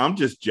cabinets? I'm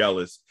just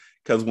jealous,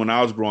 because when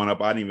I was growing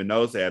up, I didn't even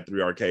notice they had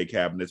 3 arcade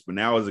cabinets. But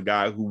now, as a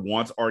guy who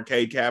wants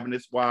arcade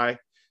cabinets, why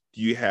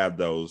do you have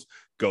those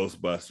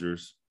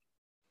Ghostbusters?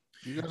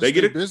 They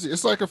get busy.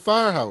 It's like a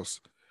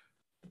firehouse.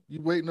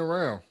 You waiting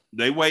around.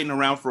 They waiting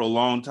around for a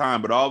long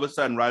time, but all of a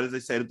sudden, right as they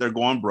say that they're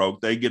going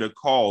broke, they get a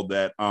call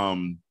that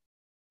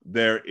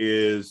there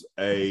is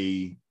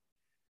a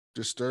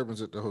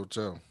disturbance at the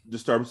hotel.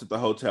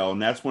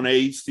 And that's when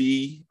they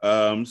see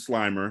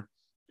Slimer,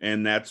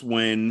 and that's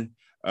when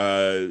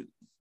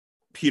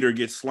Peter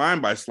gets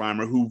slimed by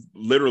Slimer, who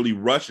literally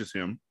rushes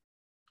him.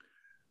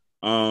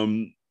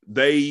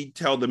 They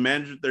tell the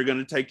manager they're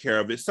going to take care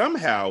of it.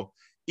 Somehow,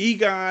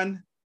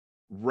 Egon,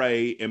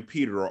 Ray, and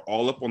Peter are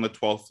all up on the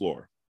 12th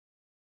floor,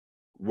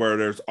 where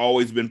there's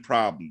always been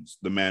problems,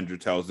 the manager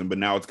tells them, but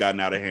now it's gotten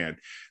out of hand.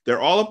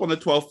 They're all up on the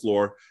 12th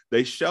floor.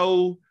 They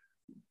show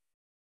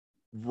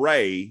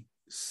Ray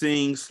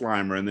seeing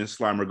Slimer, and then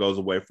Slimer goes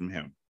away from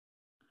him.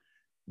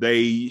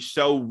 They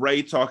show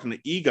Ray talking to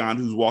Egon,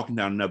 who's walking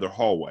down another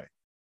hallway.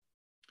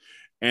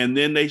 And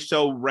then they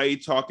show Ray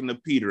talking to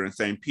Peter and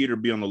saying, Peter,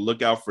 be on the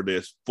lookout for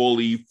this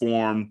fully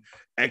formed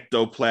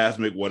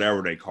ectoplasmic,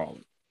 whatever they call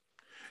it.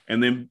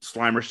 And then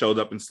Slimer shows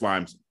up and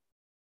slimes him.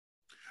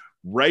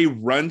 Ray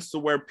runs to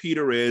where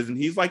Peter is, and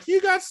he's like, you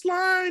got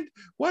slimed.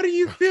 What do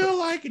you feel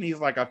like? And he's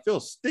like, I feel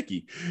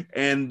sticky.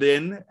 And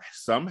then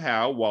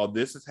somehow, while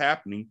this is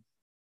happening,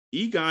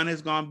 Egon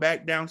has gone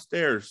back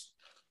downstairs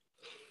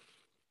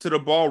to the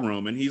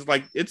ballroom, and he's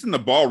like, it's in the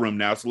ballroom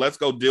now, so let's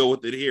go deal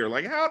with it here.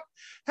 Like,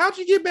 how'd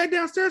you get back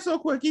downstairs so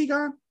quick,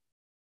 Egon?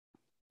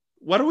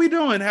 What are we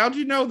doing? How'd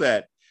you know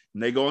that?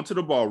 And they go into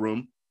the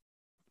ballroom,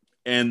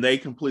 and they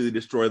completely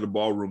destroy the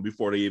ballroom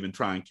before they even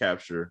try and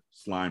capture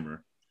Slimer.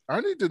 I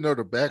need to know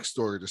the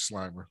backstory to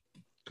Slimer,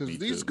 because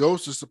these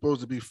ghosts are supposed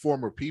to be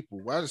former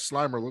people. Why does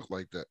Slimer look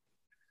like that?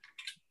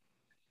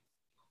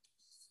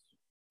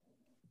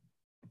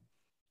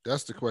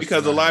 That's the question.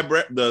 Because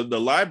the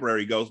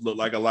library ghost looked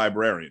like a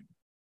librarian.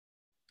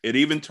 It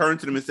even turned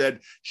to them and said,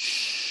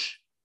 "Shh."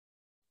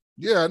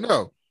 Yeah, I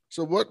know.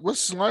 So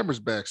what's Slimer's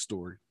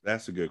backstory?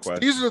 That's a good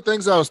question. These are the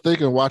things I was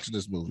thinking watching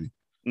this movie.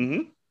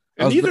 Mm-hmm.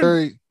 I was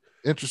very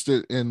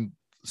interested in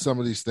some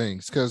of these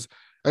things because,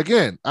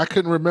 again, I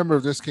couldn't remember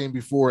if this came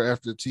before or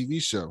after the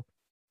TV show.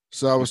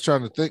 So I was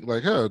trying to think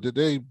like, did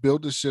they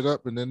build this shit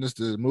up and then this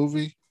the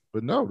movie?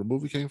 But no, the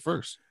movie came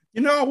first.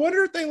 I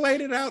wonder if they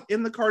laid it out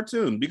in the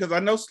cartoon, because I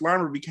know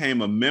Slimer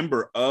became a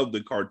member of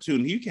the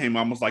cartoon. He became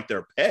almost like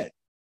their pet.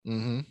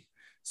 Mm-hmm.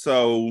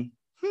 So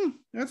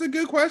that's a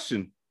good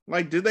question.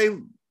 Like, did they?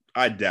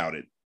 I doubt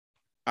it.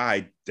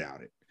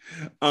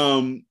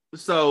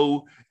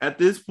 So at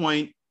this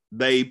point,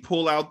 they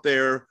pull out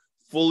their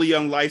fully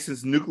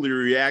unlicensed nuclear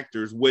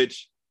reactors,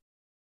 which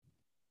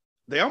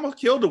they almost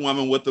killed a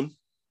woman with them.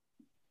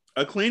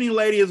 A cleaning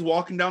lady is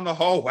walking down the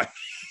hallway.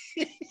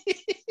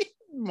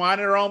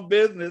 Minding her own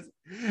business,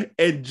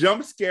 and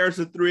jump scares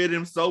the three of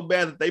them so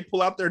bad that they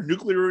pull out their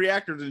nuclear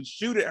reactors and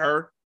shoot at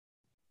her,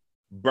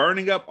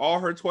 burning up all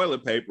her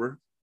toilet paper.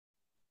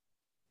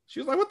 She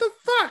was like, "What the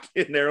fuck?"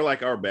 And they're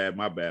like, "Our bad,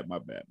 my bad."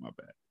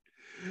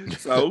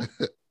 So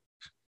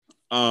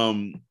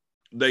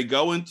they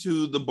go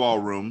into the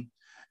ballroom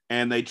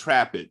and they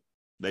trap it.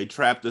 They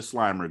trap the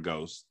Slimer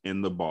ghost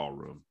in the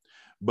ballroom.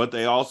 But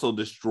they also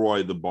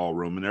destroy the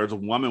ballroom. And there's a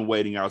woman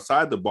waiting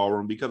outside the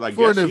ballroom because I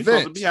guess she's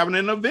supposed to be having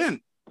an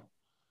event.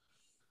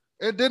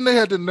 And then they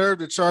had the nerve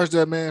to charge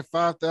that man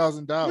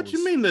 $5,000. What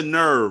you mean the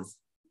nerve?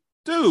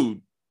 Dude,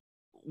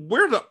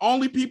 we're the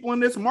only people in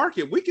this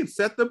market. We can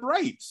set the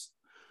rates.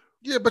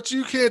 Yeah, but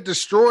you can't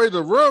destroy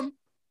the room.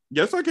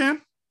 Yes, I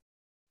can.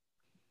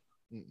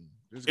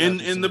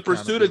 In the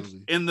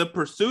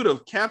pursuit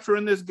of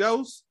capturing this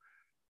ghost.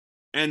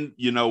 And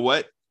you know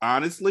what?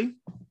 Honestly,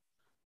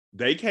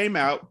 they came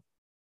out.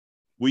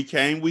 We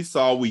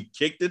saw, we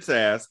kicked its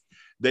ass.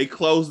 They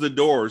closed the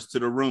doors to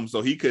the room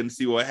so he couldn't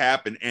see what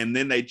happened. And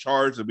then they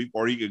charged him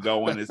before he could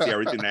go in and see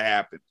everything that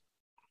happened.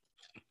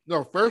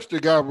 No, first the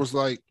guy was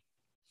like,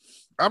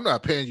 I'm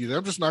not paying you.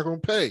 I'm just not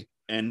going to pay.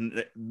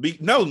 And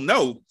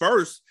no.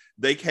 First,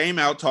 they came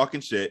out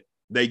talking shit.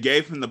 They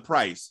gave him the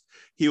price.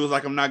 He was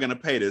like, I'm not going to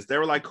pay this. They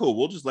were like, cool,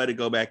 we'll just let it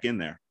go back in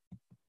there.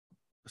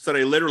 So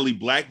they literally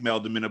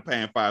blackmailed him into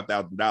paying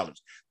 $5,000.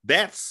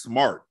 That's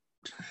smart.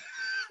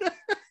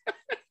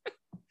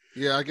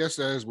 Yeah, I guess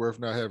that is worth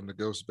not having the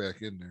ghost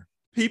back in there.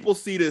 People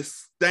see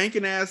this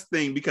stinking ass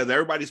thing because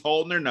everybody's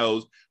holding their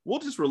nose. We'll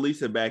just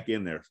release it back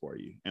in there for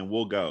you and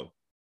we'll go.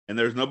 And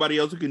there's nobody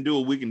else who can do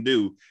what we can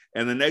do.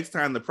 And the next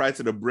time the price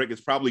of the brick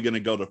is probably going to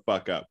go to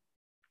fuck up.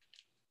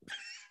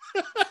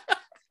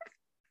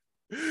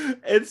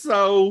 And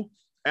so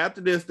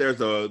after this, there's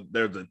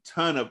a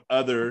ton of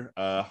other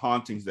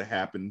hauntings that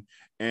happen.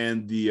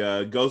 And the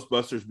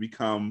Ghostbusters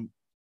become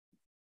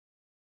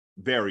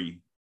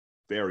very,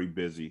 very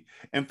busy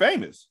and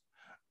famous.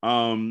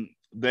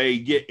 They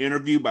get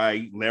interviewed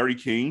by Larry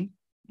King.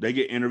 They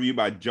get interviewed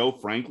by Joe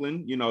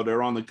Franklin.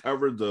 They're on the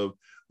covers of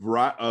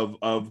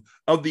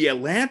the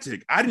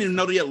Atlantic. I didn't even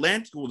know the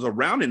Atlantic was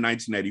around in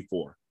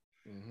 1984.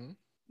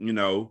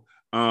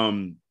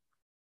 Mm-hmm.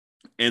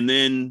 And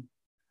then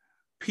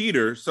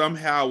Peter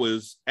somehow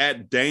is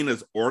at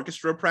Dana's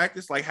orchestra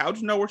practice. Like, how'd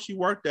you know where she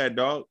worked at,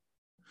 dog?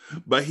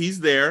 But he's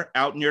there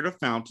out near the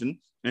fountain,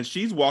 and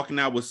she's walking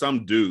out with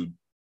some dude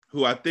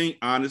who I think,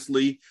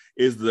 honestly,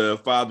 is the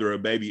father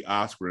of baby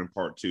Oscar in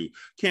part 2.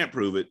 Can't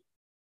prove it.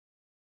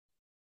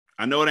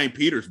 I know it ain't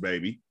Peter's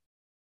baby.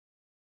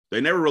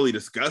 They never really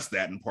discussed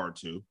that in part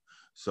 2.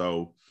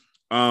 So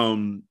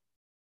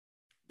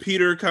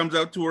Peter comes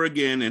up to her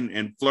again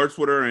and flirts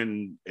with her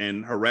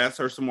and harass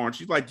her some more. And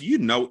she's like, do you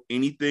know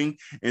anything?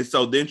 And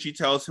so then he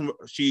tells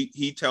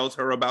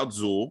her about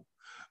Zul,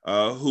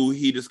 who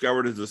he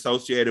discovered is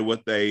associated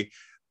with a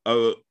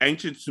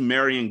ancient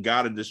Sumerian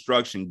god of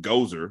destruction,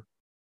 Gozer.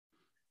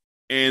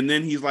 And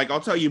then he's like, I'll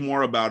tell you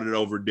more about it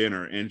over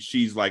dinner. And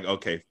she's like,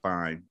 okay,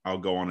 fine. I'll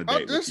go on a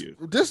date with you.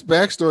 This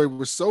backstory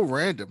was so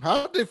random.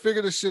 How did they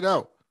figure this shit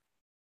out?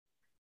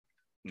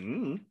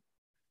 Mm-hmm.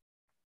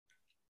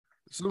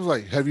 So it was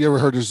like, have you ever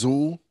heard of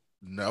Zul?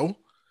 No.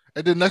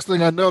 And then next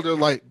thing I know,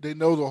 they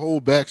know the whole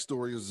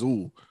backstory of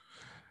Zul.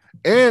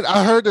 And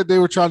I heard that they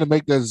were trying to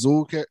make that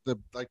Zul cat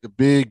the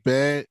big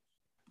bad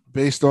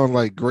based on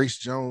like Grace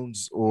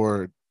Jones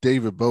or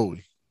David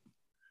Bowie.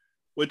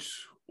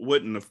 Which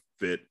wouldn't have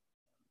fit.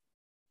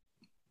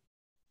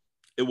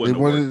 They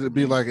wanted it to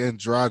be like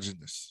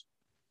androgynous.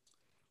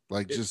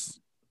 Like just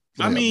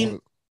I mean,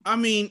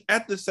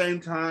 at the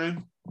same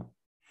time,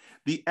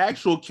 The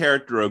actual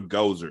character of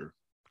Gozer,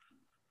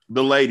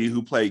 the lady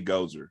who played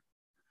Gozer,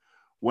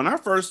 when I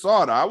first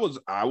saw it, I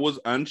was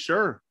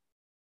unsure.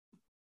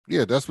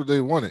 Yeah, that's what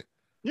they wanted.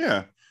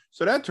 Yeah.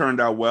 So that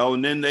turned out well.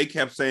 And then they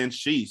kept saying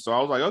she. So I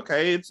was like,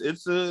 okay,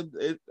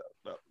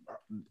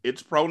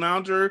 its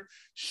pronouns are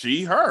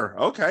she, her.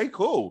 Okay,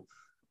 cool.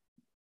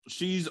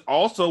 She's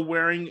also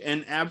wearing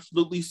an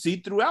absolutely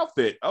see-through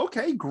outfit.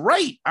 Okay,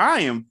 great.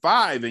 I am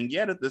 5. And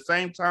yet at the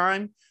same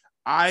time,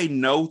 I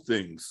know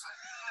things.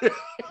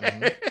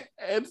 Mm-hmm.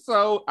 And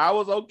so I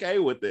was okay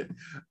with it.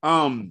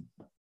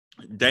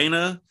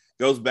 Dana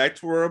goes back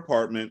to her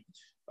apartment.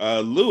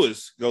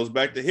 Lewis goes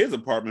back to his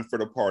apartment for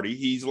the party.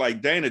 He's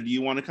like, Dana, do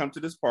you want to come to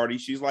this party?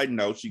 She's like,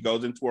 no. She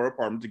goes into her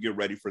apartment to get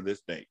ready for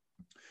this date.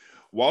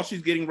 While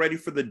she's getting ready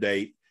for the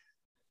date,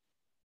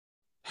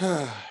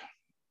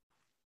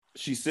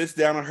 she sits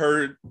down on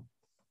her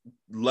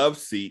love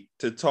seat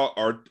to talk,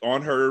 or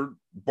on her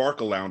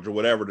Barca lounge or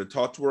whatever, to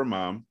talk to her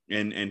mom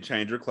and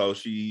change her clothes.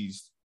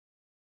 She's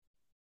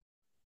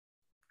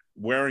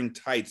wearing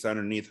tights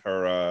underneath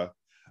her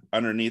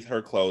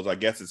clothes. I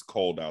guess it's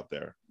cold out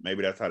there.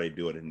 Maybe that's how they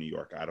do it in New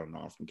York. I don't know.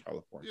 I'm from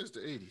California. It's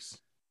the 80s.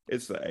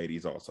 It's the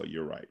 80s also.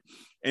 You're right.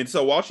 And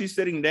so while she's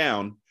sitting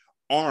down,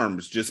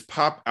 arms just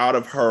pop out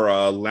of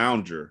her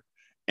lounger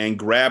and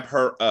grab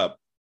her up.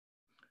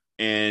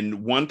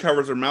 And one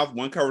covers her mouth,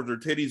 one covers her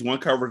titties, one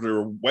covers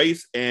her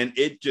waist, and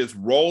it just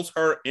rolls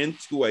her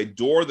into a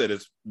door that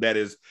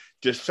is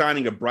just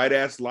shining a bright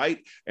ass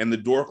light, and the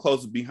door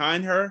closes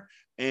behind her,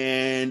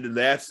 and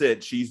that's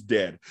it. She's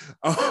dead.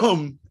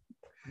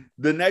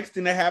 The next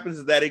thing that happens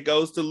is that it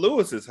goes to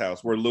Lewis's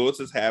house, where Lewis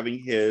is having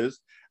his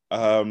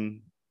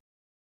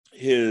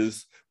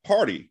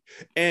party,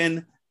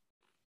 and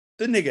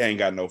the nigga ain't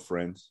got no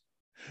friends.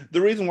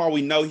 The reason why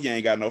we know he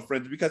ain't got no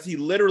friends is because he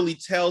literally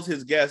tells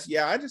his guests,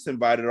 yeah, I just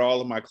invited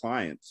all of my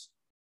clients.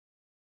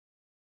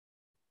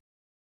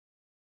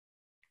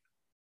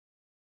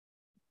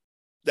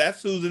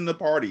 That's who's in the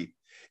party.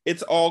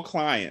 It's all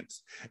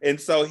clients. And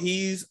so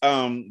he's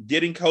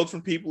getting coats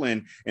from people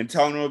and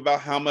telling them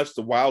about how much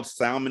the wild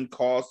salmon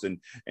costs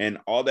and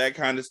all that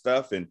kind of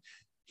stuff. And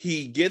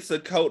he gets a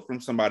coat from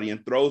somebody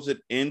and throws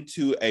it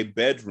into a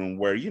bedroom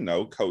where,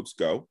 coats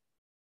go.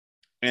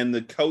 And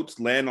the coats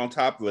land on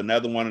top of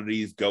another one of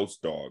these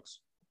ghost dogs.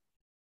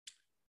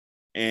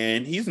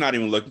 And he's not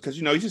even looking because,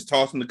 he's just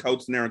tossing the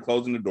coats in there and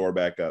closing the door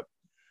back up.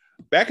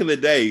 Back in the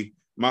day,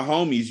 my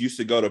homies used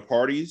to go to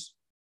parties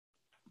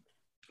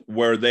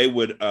where they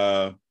would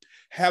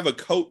have a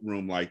coat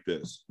room like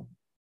this.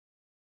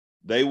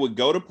 They would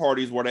go to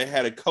parties where they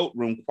had a coat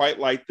room quite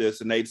like this,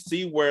 and they'd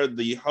see where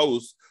the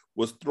host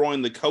was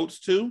throwing the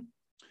coats to.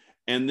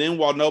 And then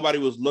while nobody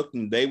was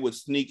looking, they would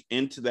sneak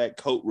into that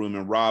coat room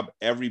and rob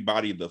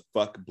everybody the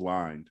fuck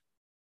blind.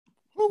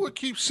 Who would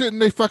keep sitting in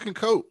their fucking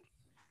coat?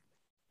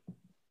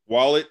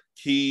 Wallet,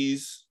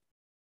 keys,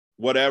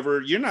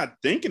 whatever. You're not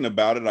thinking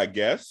about it, I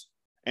guess.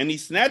 And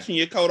he's snatching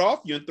your coat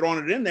off you and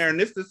throwing it in there. And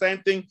it's the same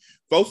thing.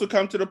 Folks will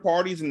come to the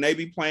parties and they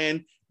be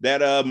playing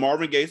that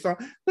Marvin Gaye song.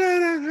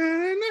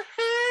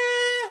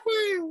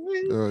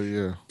 Oh,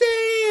 yeah.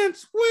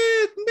 Dance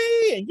with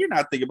me. And you're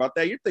not thinking about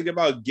that. You're thinking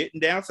about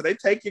getting down. So they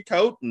take your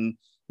coat and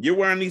you're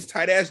wearing these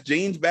tight ass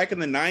jeans back in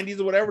the 90s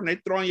or whatever. And they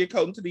throwing your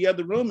coat into the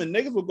other room and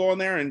niggas will go in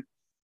there and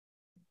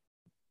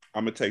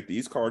I'm going to take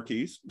these car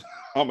keys.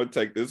 I'm going to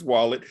take this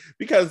wallet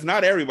because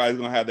not everybody's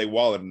going to have their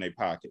wallet in their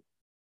pocket.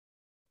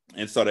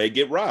 And so they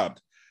get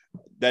robbed.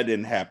 That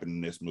didn't happen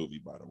in this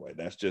movie, by the way.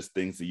 That's just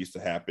things that used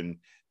to happen.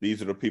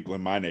 These are the people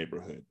in my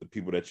neighborhood, the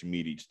people that you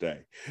meet each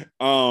day.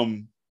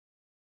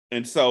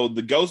 And so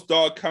the ghost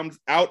dog comes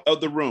out of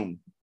the room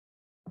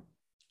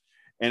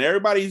and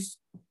everybody's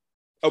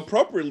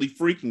appropriately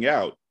freaking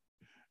out.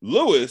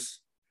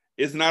 Lewis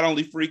is not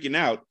only freaking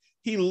out,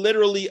 he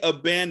literally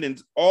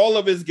abandons all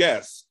of his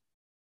guests,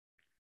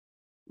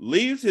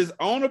 leaves his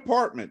own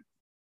apartment,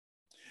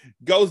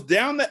 goes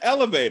down the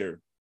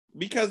elevator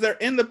because they're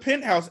in the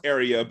penthouse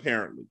area,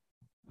 apparently,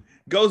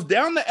 goes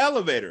down the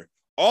elevator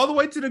all the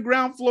way to the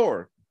ground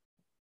floor,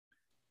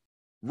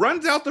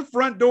 runs out the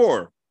front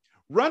door,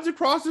 runs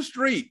across the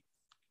street.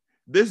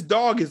 This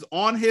dog is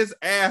on his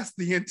ass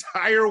the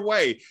entire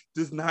way,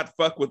 does not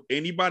fuck with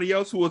anybody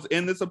else who was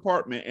in this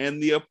apartment,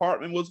 and the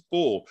apartment was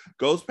full.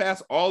 Goes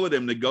past all of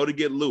them to go to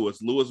get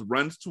Lewis. Lewis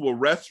runs to a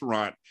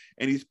restaurant,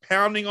 and he's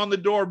pounding on the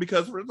door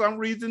because for some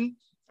reason,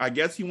 I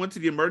guess he went to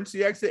the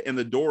emergency exit, and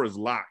the door is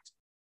locked.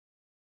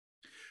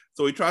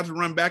 So he tries to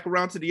run back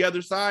around to the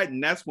other side,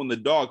 and that's when the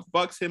dog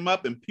fucks him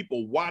up, and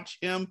people watch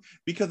him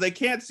because they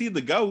can't see the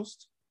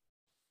ghost.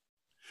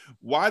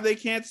 Why they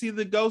can't see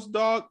the ghost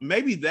dog?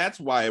 Maybe that's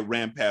why it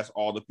ran past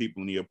all the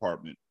people in the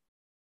apartment.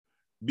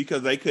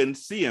 Because they couldn't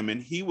see him,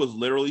 and he was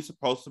literally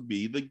supposed to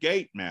be the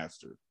gate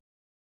master.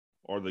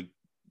 Or the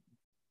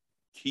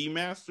key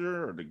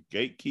master, or the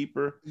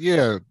gatekeeper.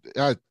 Yeah,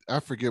 I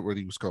forget what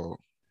he was called.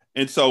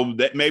 And so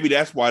that maybe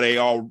that's why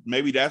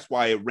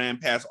it ran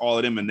past all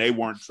of them and they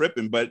weren't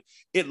tripping, but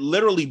it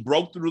literally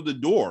broke through the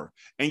door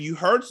and you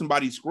heard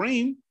somebody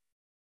scream.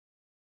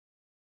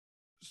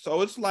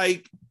 So it's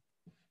like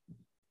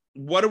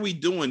what are we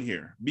doing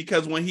here?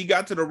 Because when he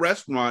got to the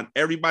restaurant,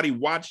 everybody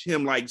watched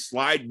him like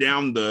slide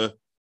down the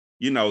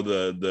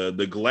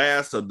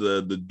glass of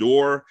the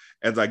door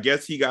as I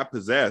guess he got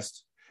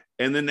possessed.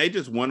 And then they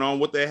just went on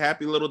with their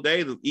happy little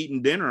day of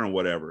eating dinner and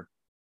whatever.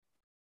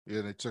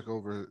 Yeah, they took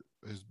over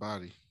his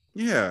body.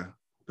 Yeah,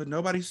 but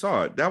nobody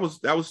saw it. That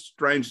was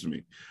strange to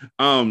me.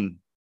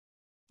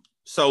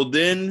 So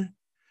then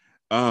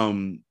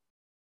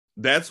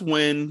that's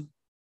when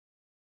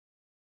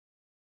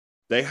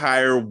they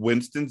hire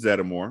Winston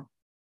Zeddemore,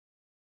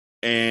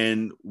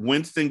 and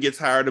Winston gets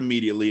hired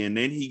immediately, and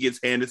then he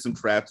gets handed some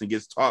traps and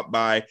gets taught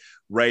by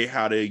Ray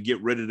how to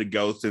get rid of the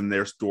ghosts in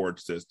their storage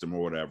system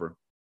or whatever.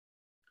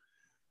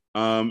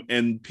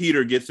 And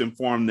Peter gets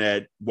informed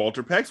that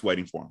Walter Peck's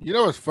waiting for him. You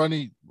know what's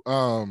funny?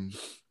 Ernie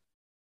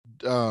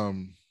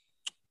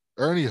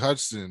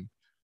Hudson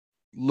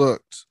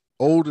looked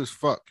old as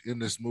fuck in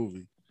this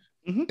movie.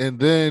 Mm-hmm. And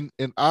then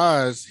in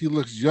Oz, he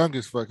looks young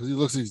as fuck because he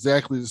looks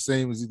exactly the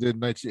same as he did in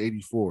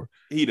 1984.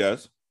 He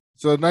does.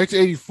 So in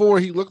 1984,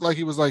 he looked like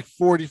he was like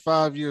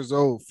 45 years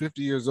old,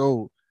 50 years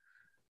old.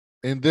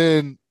 And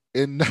then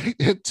in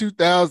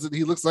 2000,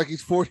 he looks like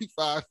he's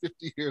 45,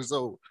 50 years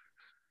old.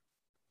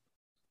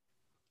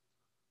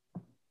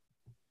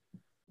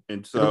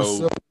 And so, it was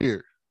so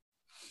weird.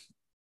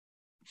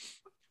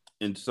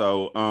 And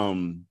so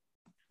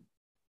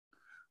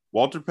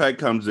Walter Peck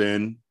comes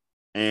in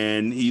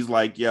and he's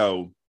like,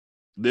 yo,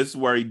 this is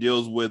where he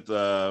deals with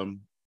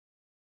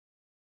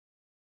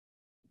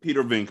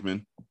Peter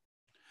Venkman.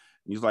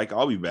 He's like,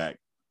 I'll be back.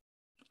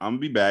 I'm gonna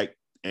be back.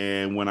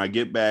 And when I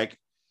get back,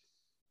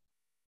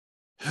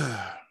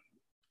 I'm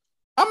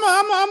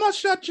gonna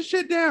shut your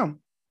shit down.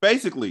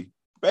 Basically,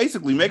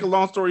 make a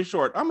long story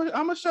short, I'm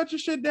gonna shut your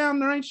shit down.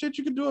 There ain't shit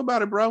you can do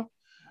about it, bro.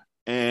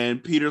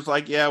 And Peter's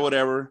like, yeah,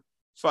 whatever.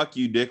 Fuck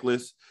you,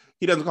 Dickless.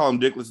 He doesn't call him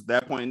Dickless at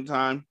that point in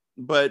time,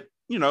 but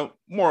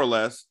more or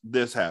less,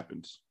 this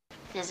happens.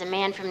 There's a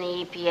man from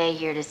the EPA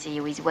here to see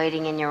you. He's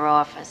waiting in your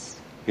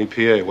office.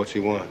 EPA, what's he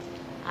want?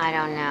 I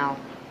don't know.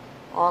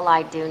 All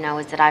I do know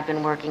is that I've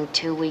been working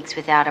 2 weeks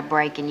without a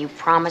break, and you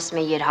promised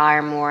me you'd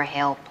hire more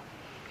help.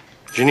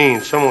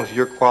 Janine, someone with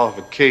your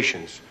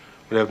qualifications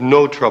would have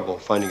no trouble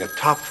finding a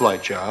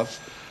top-flight job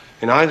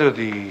in either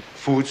the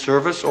food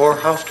service or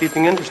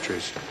housekeeping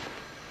industries.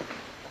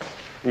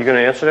 You gonna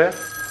answer that?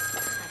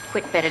 I've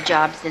quit better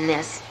jobs than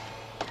this.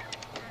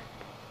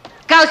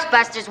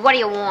 Ghostbusters, what do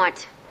you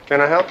want?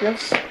 Can I help you?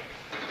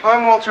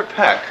 I'm Walter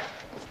Peck.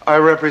 I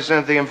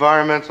represent the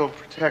Environmental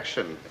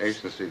Protection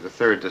Agency, the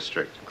 3rd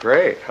District.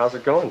 Great. How's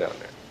it going down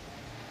there?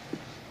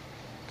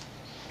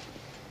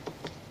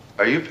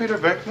 Are you Peter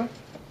Venkman?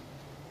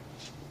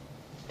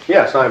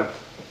 Yes, I'm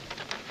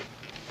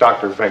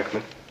Dr.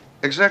 Venkman.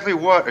 Exactly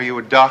what are you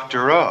a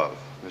doctor of,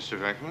 Mr.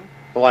 Venkman?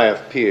 Well, I have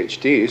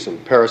PhDs in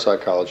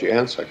parapsychology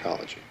and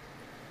psychology.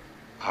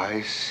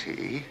 I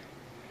see.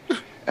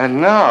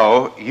 And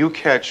now you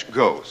catch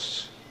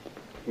ghosts.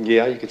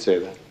 Yeah, you could say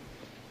that.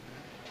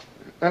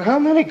 And how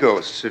many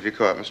ghosts have you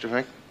caught, Mr.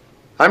 Venkman?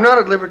 I'm not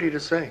at liberty to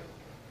say.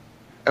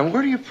 And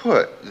where do you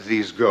put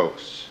these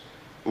ghosts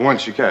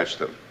once you catch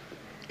them?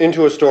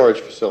 Into a storage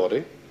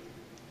facility.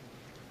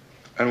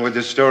 And would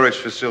this storage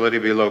facility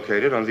be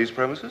located on these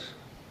premises?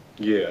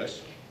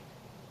 Yes.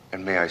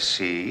 And may I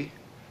see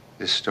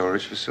this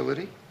storage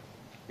facility?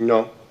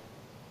 No.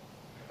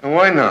 And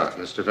why not,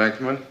 Mr.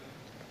 Venkman?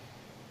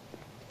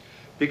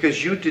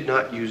 Because you did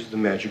not use the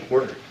magic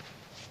word.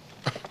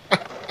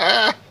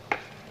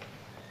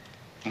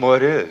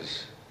 What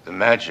is the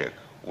magic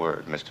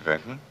word, Mr.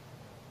 Venkman?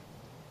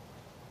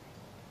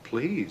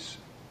 Please.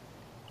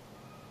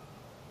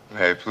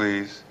 May I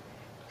please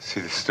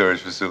see the storage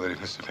facility,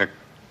 Mr. Venkman?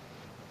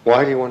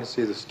 Why do you want to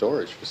see the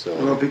storage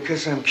facility? Well,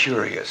 because I'm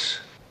curious.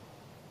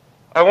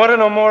 I want to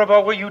know more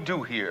about what you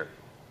do here.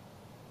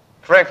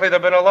 Frankly, there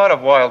have been a lot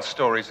of wild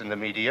stories in the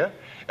media,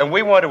 and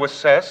we want to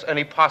assess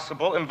any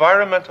possible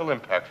environmental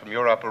impact from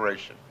your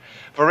operation.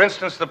 For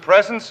instance, the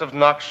presence of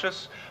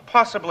noxious,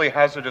 possibly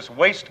hazardous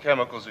waste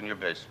chemicals in your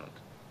basement.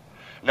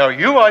 Now,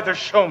 you either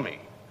show me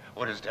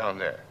what is down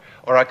there,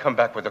 or I come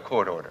back with a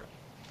court order.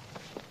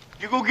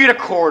 You go get a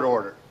court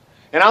order,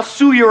 and I'll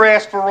sue your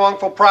ass for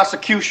wrongful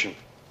prosecution.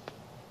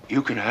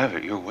 You can have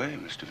it your way,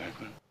 Mr.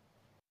 Venkman.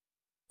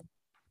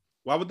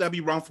 Why would that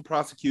be wrongful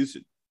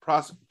prosecution?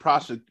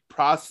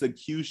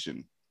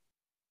 Prosecution.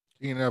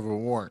 He didn't have a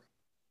warrant.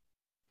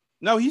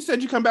 No, he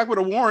said you come back with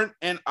a warrant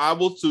and I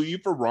will sue you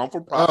for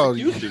wrongful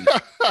prosecution. Oh,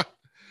 yeah.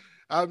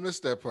 I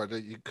missed that part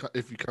that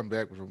if you come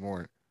back with a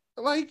warrant.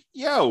 Like,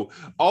 yo.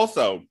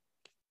 Also,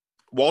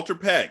 Walter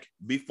Peck.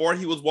 Before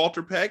he was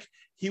Walter Peck,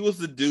 he was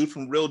the dude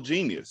from Real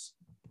Genius.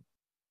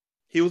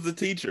 He was the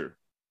teacher.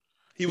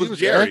 He was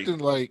Jerry. Acting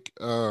like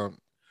in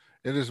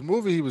this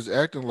movie, he was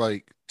acting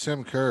like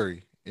Tim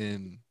Curry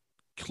in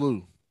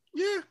Clue.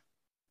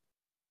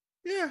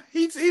 Yeah,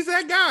 he's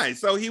that guy.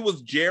 So he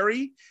was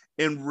Jerry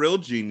in Real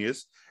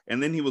Genius,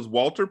 and then he was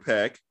Walter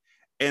Peck,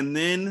 and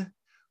then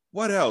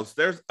what else?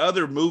 There's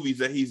other movies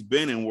that he's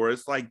been in where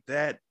it's like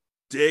that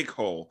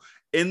dickhole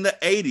in the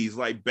 80s,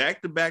 like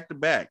back to back to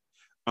back.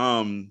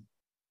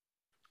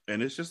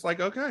 And it's just like,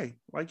 okay,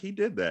 like he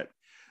did that.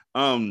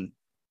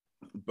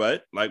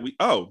 But like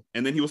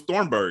and then he was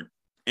Thornburg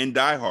in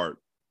Die Hard.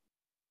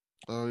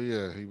 Oh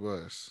yeah, he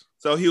was.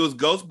 So he was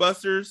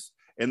Ghostbusters,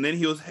 and then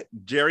he was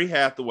Jerry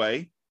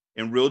Hathaway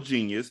in Real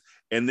Genius,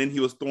 and then he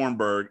was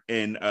Thornburg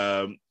in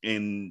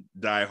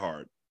Die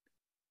Hard.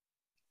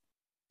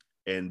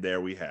 And there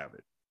we have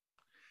it.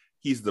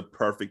 He's the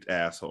perfect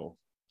asshole.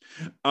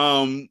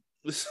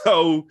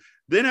 So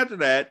then after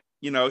that,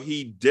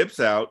 he dips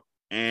out,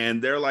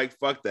 and they're like,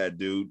 fuck that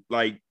dude.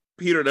 Like,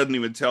 Peter doesn't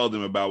even tell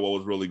them about what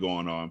was really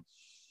going on.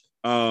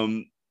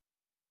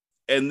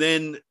 And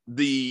then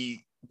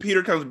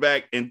Peter comes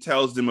back and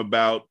tells them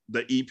about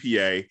the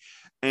EPA,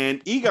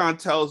 and Egon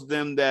tells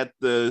them that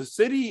the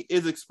city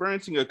is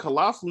experiencing a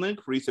colossal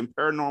increase in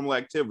paranormal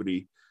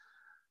activity.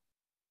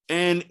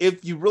 And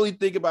if you really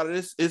think about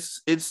it,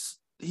 it's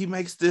he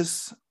makes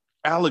this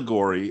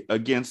allegory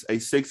against a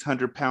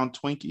 600-pound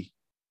Twinkie.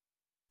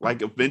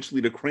 Like,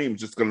 eventually the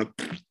cream's just gonna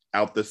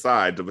out the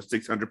sides of a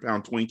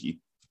 600-pound Twinkie,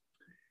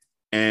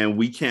 and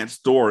we can't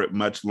store it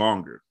much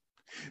longer.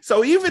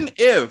 So even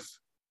if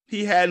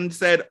he hadn't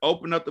said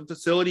open up the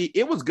facility,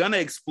 it was gonna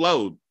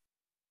explode.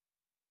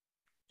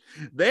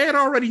 They had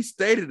already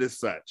stated as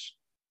such.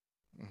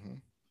 Mm-hmm.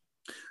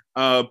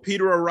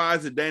 Peter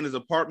arrives at Dana's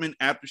apartment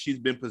after she's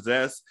been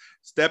possessed,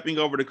 stepping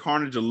over to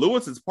Carnage and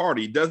Lewis's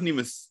party. Doesn't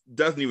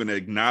even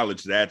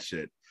acknowledge that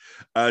shit.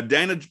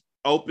 Dana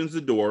opens the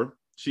door.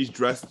 She's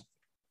dressed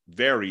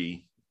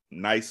very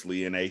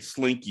nicely in a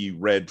slinky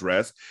red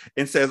dress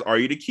and says, "Are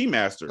you the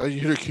keymaster?" Are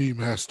you the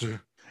keymaster?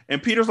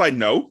 And Peter's like,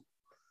 "No."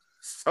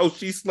 So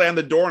she slammed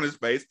the door in his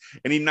face,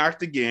 and he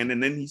knocked again,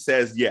 and then he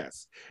says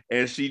yes.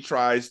 And she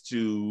tries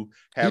to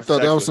have sex. You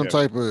thought that was with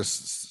some him. type of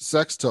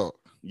sex talk.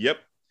 Yep.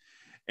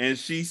 And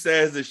she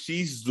says that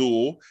she's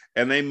Zool,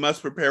 and they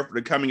must prepare for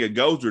the coming of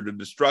Gozer, the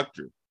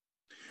Destructor.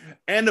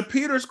 And to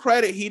Peter's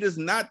credit, he does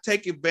not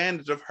take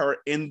advantage of her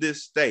in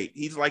this state.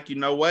 He's like, you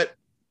know what?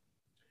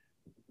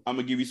 I'm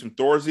going to give you some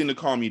Thorazine to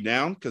calm you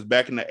down, because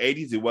back in the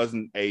 80s, it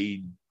wasn't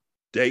a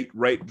date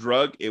rape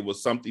drug. It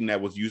was something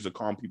that was used to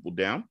calm people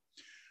down.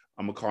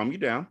 I'm going to calm you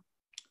down.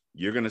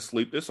 You're going to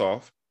sleep this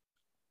off.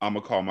 I'm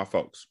going to call my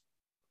folks.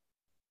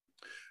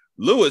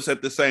 Lewis,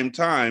 at the same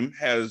time,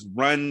 has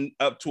run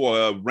up to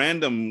a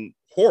random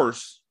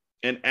horse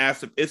and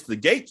asked if it's the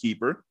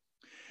gatekeeper.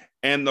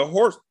 And the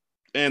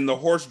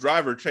horse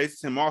driver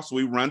chases him off, so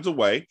he runs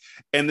away.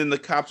 And then the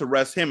cops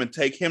arrest him and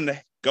take him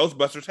to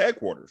Ghostbusters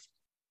headquarters,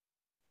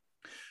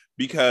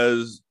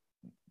 because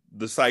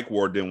the psych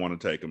ward didn't want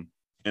to take him,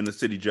 and the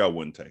city jail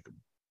wouldn't take him.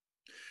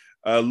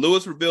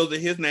 Lewis reveals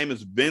that his name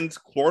is Vince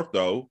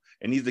Clortho,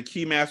 and he's the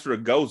keymaster of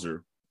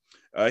Gozer.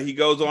 He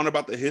goes on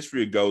about the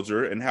history of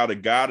Gozer and how the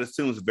god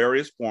assumes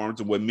various forms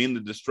and would mean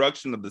the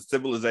destruction of the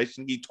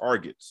civilization he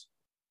targets.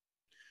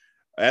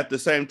 At the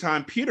same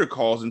time, Peter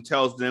calls and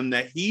tells them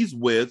that he's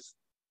with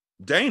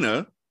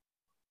Dana,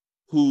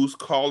 who's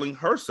calling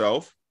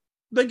herself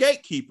the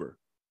gatekeeper.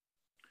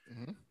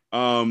 Mm-hmm.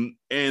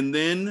 And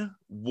then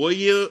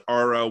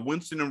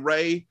Winston and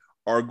Ray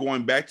are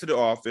going back to the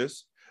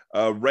office.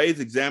 Ray's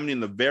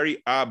examining the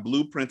very odd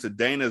blueprints of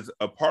Dana's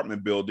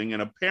apartment building,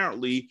 and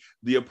apparently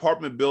the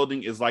apartment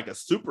building is like a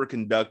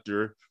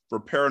superconductor for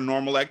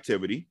paranormal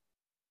activity.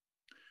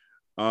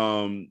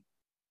 And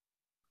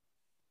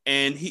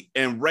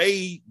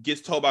Ray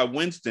gets told by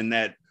Winston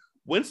that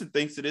Winston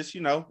thinks it is,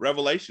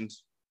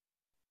 revelations.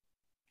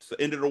 It's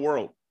the end of the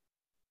world.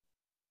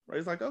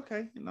 Ray's like,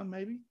 okay,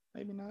 maybe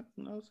not,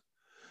 who knows?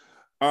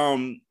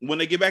 When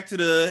they get back to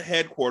the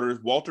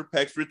headquarters, Walter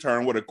Peck's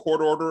returned with a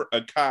court order,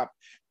 a cop,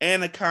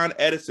 and a Con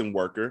Edison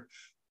worker,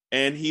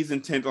 and he's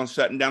intent on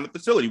shutting down the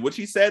facility, which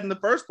he said in the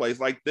first place,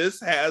 like, this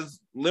has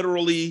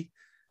literally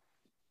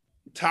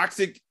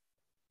toxic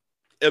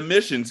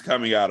emissions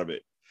coming out of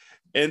it.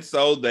 And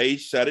so they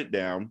shut it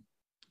down,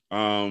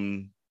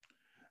 and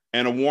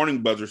a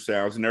warning buzzer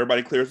sounds, and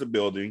everybody clears the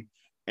building,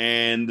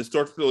 and the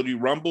storage facility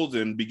rumbles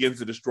and begins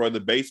to destroy the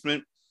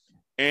basement.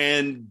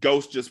 And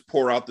ghosts just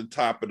pour out the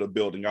top of the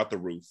building, out the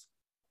roof.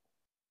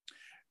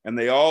 And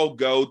they all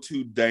go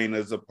to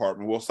Dana's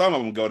apartment. Well, some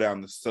of them go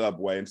down the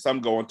subway and some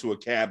go into a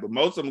cab, but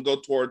most of them go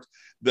towards,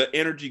 the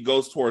energy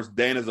goes towards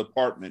Dana's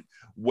apartment,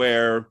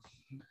 where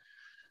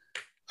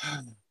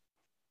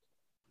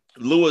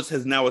Lewis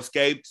has now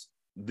escaped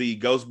the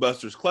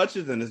Ghostbusters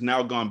clutches and has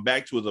now gone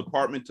back to his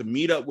apartment to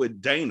meet up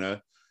with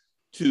Dana.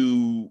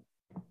 The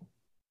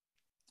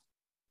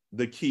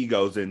key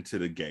goes into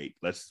the gate.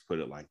 Let's put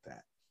it like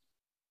that.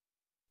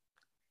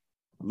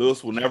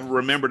 Lewis will never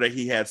remember that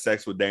he had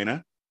sex with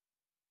Dana.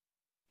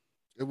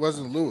 It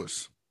wasn't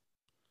Lewis.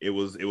 It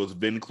was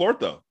Vin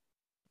Clortho.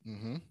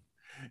 Mm-hmm.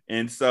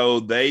 And so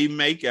they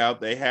make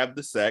out, they have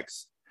the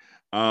sex,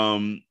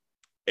 and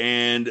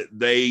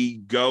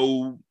they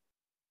go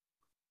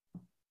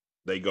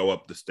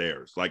up the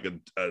stairs. Like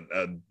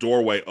a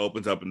doorway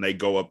opens up and they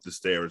go up the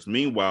stairs.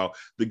 Meanwhile,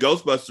 the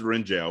Ghostbusters are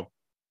in jail.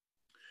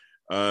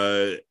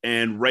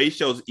 And Ray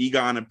shows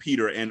Egon and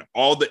Peter and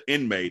all the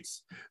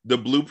inmates the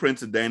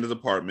blueprints of Dana's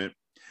apartment.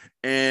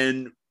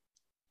 And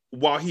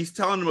while he's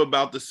telling him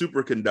about the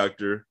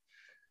superconductor,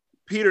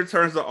 Peter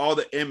turns to all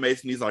the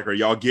inmates and he's like, "Are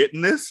y'all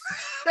getting this?"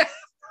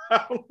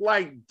 I'm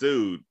like,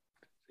 dude,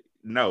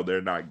 no,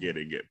 they're not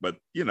getting it. But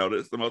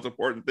that's the most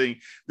important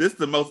thing. This is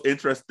the most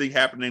interesting thing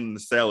happening in the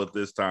cell at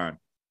this time.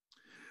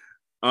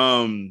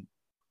 And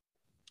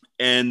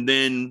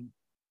then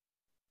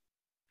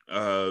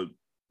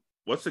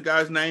what's the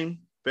guy's name?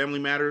 Family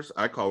Matters.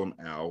 I call him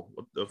Al.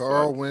 What the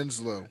Carl fuck?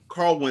 Winslow.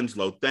 Carl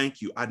Winslow.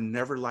 Thank you. I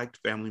never liked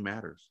Family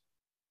Matters.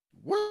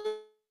 What?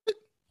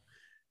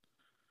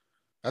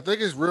 I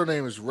think his real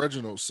name is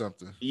Reginald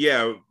something.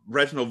 Yeah,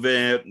 Reginald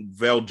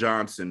Vale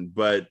Johnson.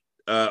 But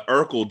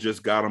Urkel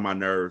just got on my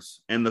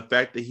nerves. And the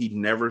fact that he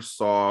never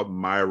saw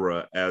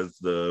Myra as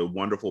the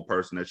wonderful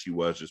person that she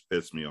was just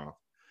pissed me off.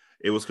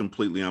 It was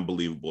completely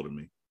unbelievable to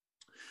me.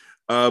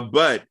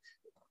 But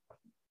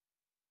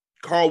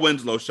Carl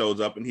Winslow shows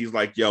up and he's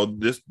like, "Yo,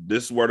 this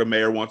is where the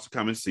mayor wants to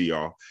come and see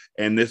y'all.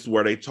 And this is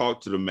where they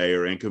talk to the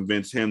mayor and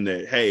convince him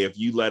that, hey, if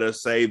you let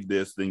us save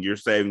this, then you're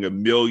saving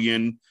 1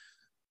 million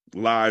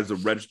lives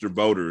of registered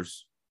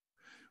voters,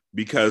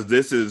 because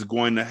this is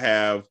going to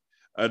have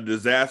a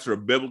disaster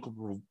of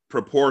biblical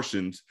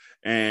proportions."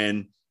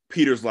 And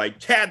Peter's like,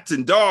 "Cats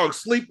and dogs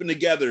sleeping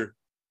together."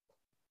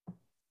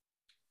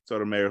 So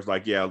the mayor's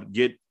like, "Yeah,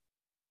 get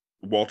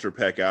Walter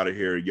Peck out of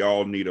here.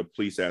 Y'all need a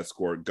police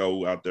escort.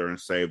 Go out there and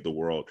save the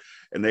world."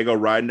 And they go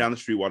riding down the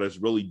street while there's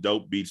really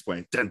dope beats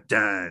playing. Dun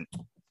dun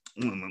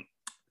dun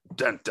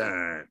dun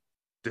dun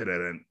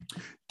dun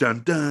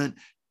dun dun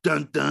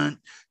dun dun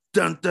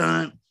dun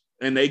dun.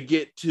 And they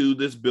get to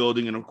this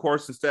building, and of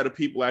course, instead of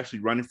people actually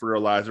running for their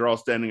lives, they're all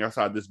standing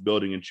outside this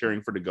building and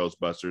cheering for the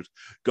Ghostbusters.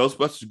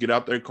 Ghostbusters get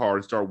out their car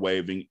and start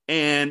waving,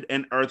 and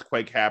an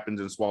earthquake happens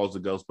and swallows the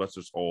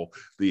Ghostbusters whole.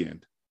 The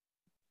end.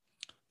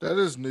 That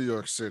is New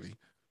York City.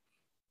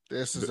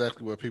 That's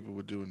exactly what people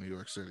would do in New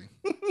York City.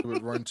 They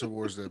would run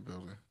towards that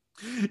building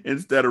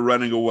instead of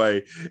running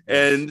away.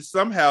 And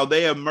somehow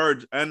they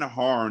emerge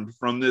unharmed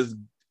from this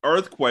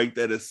earthquake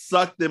that has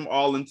sucked them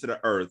all into the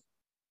earth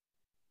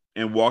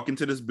and walk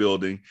into this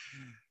building.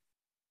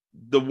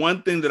 The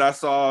one thing that I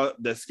saw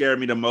that scared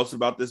me the most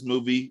about this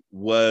movie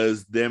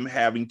was them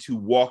having to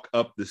walk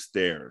up the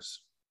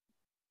stairs.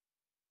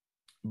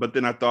 But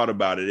then I thought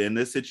about it. In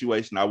this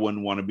situation, I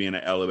wouldn't want to be in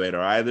an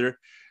elevator either.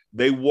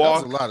 They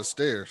walk a lot of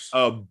stairs,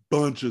 a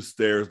bunch of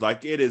stairs.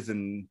 Like it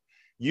isn't,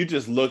 you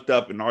just looked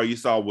up and all you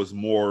saw was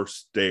more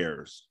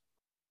stairs.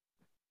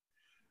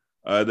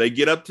 They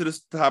get up to the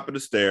top of the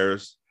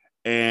stairs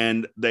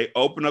and they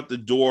open up the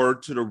door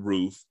to the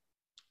roof.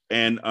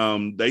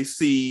 And they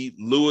see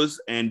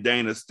Lewis and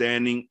Dana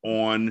standing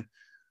on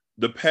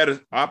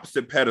the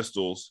opposite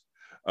pedestals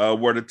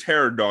where the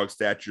Terror Dog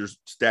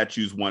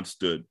statues once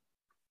stood.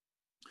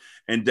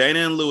 And Dana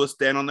and Lewis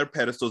stand on their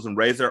pedestals and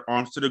raise their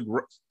arms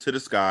to the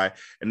sky,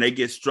 and they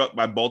get struck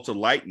by bolts of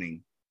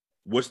lightning,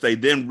 which they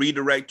then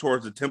redirect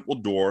towards the temple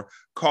door,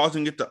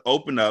 causing it to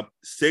open up,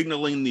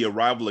 signaling the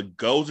arrival of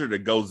Gozer the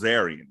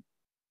Gozerian.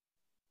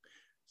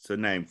 It's a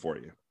name for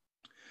you.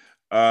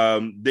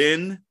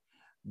 Then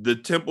the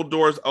temple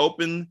doors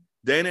open.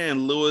 Dana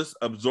and Lewis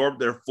absorb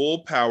their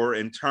full power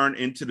and turn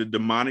into the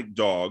demonic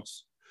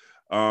dogs,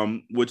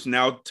 which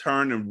now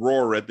turn and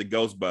roar at the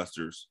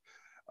Ghostbusters.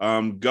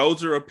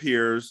 Gozer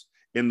appears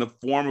in the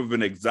form of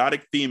an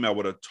exotic female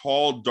with a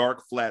tall,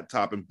 dark, flat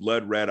top and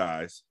blood red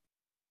eyes.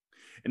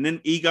 And then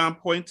Egon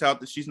points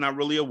out that she's not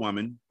really a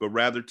woman, but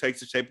rather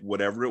takes the shape of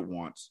whatever it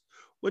wants,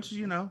 which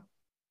is,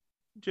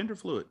 gender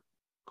fluid.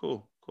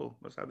 Cool.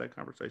 Let's have that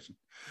conversation.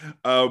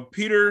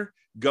 Peter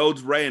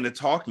goads Ray into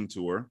talking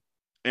to her,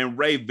 and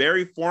Ray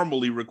very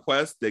formally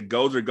requests that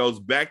Gozer goes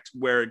back to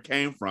where it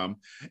came from,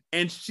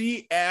 and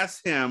she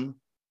asks him,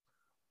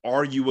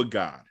 "Are you a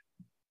god?"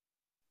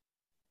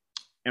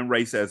 And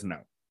Ray says no.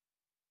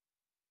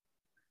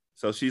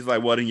 So she's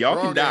like, "Well, then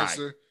y'all can die."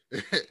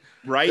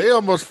 Right? They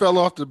almost fell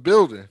off the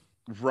building.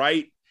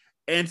 Right?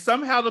 And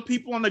somehow the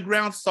people on the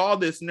ground saw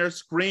this and they're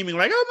screaming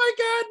like, "Oh my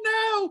God,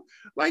 no!"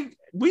 Like,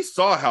 we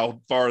saw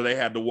how far they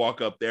had to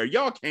walk up there.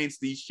 Y'all can't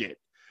see shit.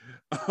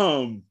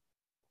 And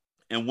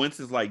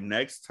Winston's like,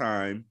 "Next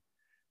time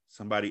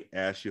somebody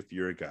asks you if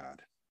you're a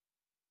god,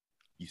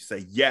 you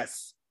say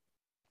yes.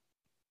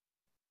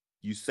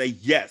 You say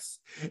yes."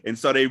 And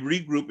so they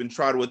regroup and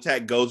try to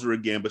attack Gozer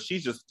again, but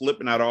she's just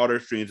flipping out all their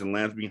streams and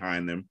lands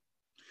behind them.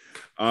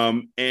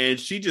 And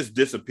she just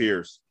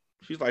disappears.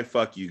 She's like,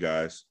 "Fuck you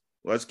guys.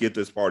 Let's get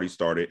this party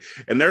started."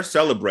 And they're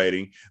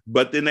celebrating,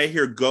 but then they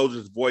hear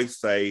Gozer's voice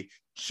say,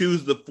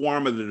 "Choose the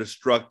form of the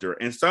destructor."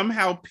 And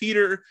somehow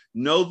Peter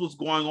knows what's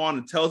going on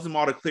and tells them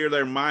all to clear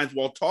their minds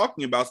while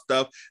talking about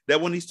stuff that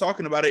when he's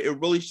talking about it, it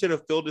really should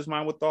have filled his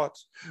mind with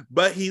thoughts.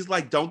 But he's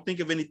like, "Don't think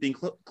of anything.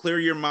 Clear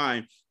your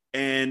mind."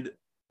 And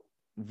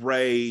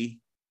Ray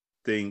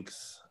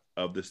thinks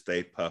of the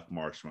Stay Puft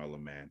Marshmallow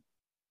Man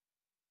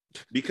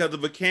because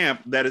of a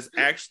camp that is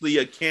actually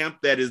a camp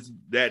that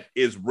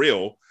is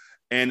real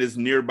and is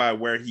nearby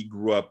where he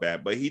grew up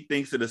at. But he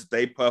thinks of the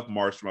Stay Puft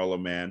Marshmallow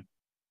Man,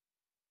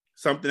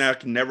 something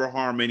that can never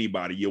harm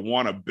anybody. You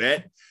want to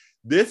bet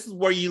This is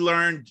where you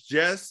learn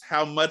just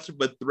how much of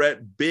a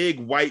threat big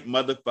white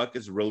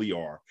motherfuckers really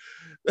are.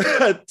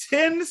 A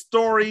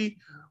 10-story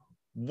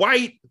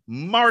white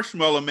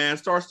marshmallow man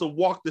starts to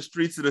walk the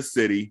streets of the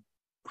city,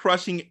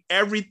 crushing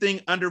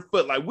everything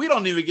underfoot. Like, we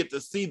don't even get to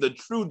see the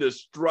true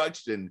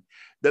destruction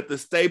that the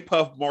Stay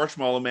Puft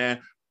Marshmallow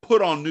Man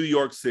put on New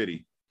York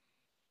City.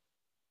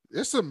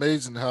 It's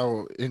amazing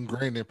how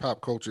ingrained in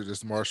pop culture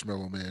this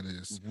Marshmallow Man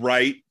is.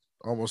 Right.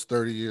 Almost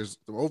 30 years,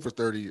 over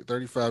 30,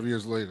 35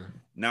 years later.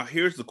 Now,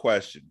 here's the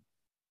question.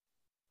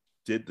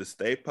 Did the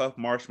Stay Puft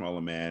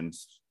Marshmallow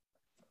Man's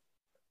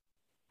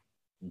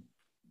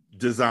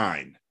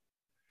design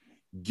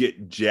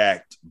get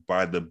jacked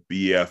by the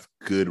BF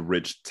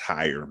Goodrich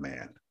Tire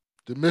Man?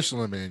 The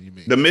Michelin Man, you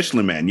mean? The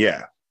Michelin Man,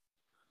 yeah.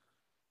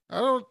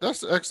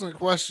 That's an excellent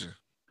question.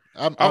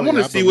 I want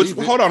to see which.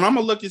 Hold on, I'm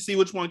gonna look and see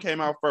which one came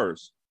out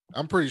first.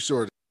 I'm pretty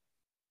sure.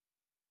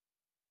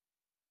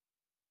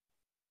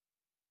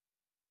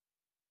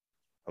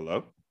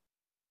 Hello?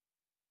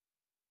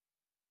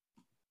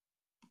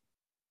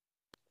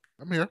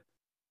 I'm here.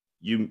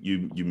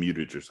 You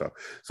muted yourself.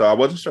 So I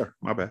wasn't sure.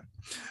 My bad.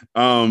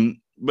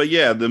 But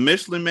yeah, the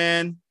Michelin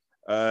Man,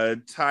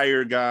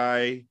 tire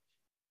guy.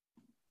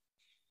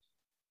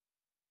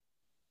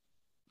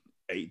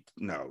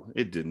 No,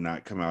 it did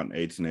not come out in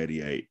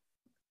 1888.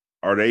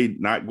 Are they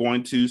not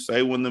going to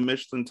say when the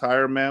Michelin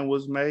Tire Man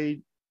was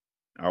made?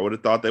 I would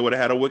have thought they would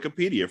have had a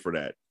Wikipedia for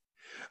that.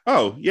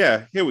 Oh,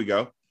 yeah, here we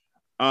go.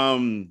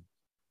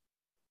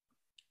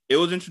 It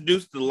was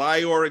introduced to the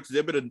Lior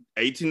exhibit in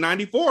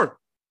 1894.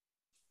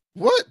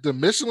 What? The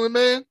Michelin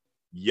Man?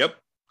 Yep.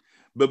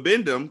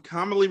 Babindum,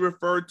 commonly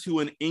referred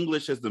to in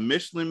English as the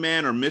Michelin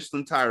Man or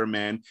Michelin Tire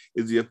Man,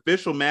 is the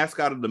official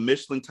mascot of the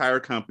Michelin Tire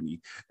Company,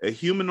 a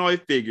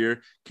humanoid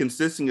figure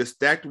consisting of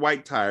stacked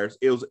white tires.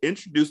 It was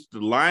introduced to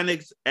the Lion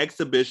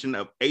exhibition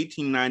of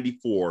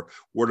 1894,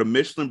 where the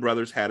Michelin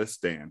brothers had a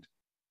stand.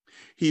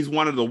 He's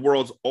one of the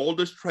world's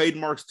oldest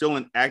trademarks still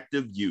in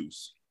active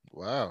use.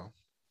 Wow.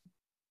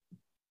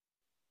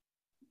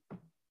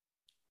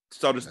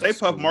 So the Stay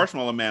Puft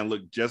Marshmallow Man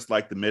looked just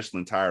like the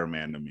Michelin Tire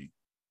Man to me.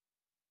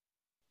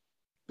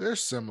 They're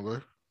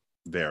similar.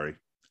 Very.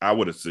 I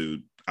would have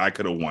sued. I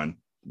could have won.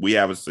 We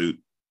have a suit.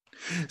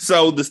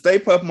 So the Stay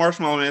Puft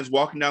Marshmallow Man is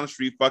walking down the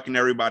street, fucking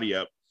everybody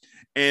up,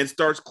 and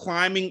starts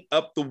climbing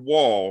up the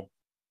wall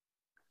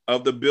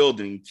of the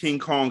building, King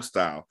Kong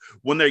style.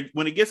 When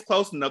it gets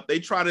close enough, they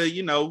try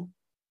to,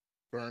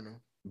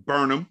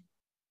 burn him.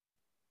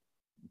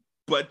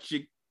 But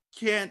you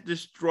can't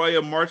destroy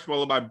a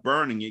marshmallow by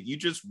burning it. You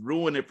just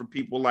ruin it for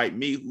people like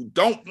me who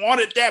don't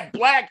want it that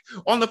black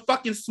on the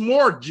fucking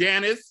s'more,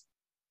 Janice.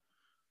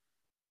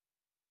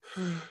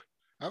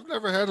 I've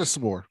never had a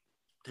s'more.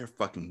 They're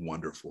fucking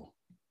wonderful.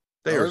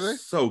 They are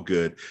so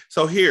good.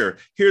 So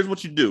here's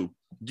what you do.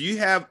 Do you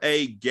have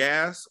a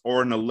gas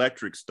or an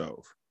electric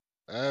stove?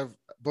 I have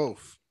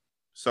both.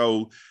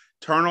 So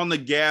turn on the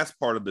gas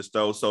part of the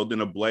stove so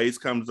then a blaze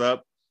comes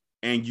up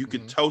and you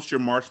can toast your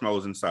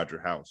marshmallows inside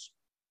your house.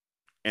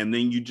 And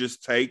then you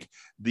just take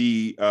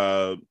the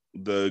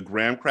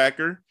graham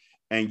cracker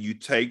and you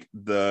take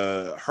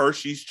the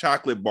Hershey's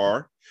chocolate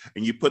bar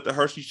and you put the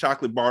Hershey's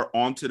chocolate bar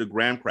onto the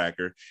graham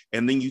cracker,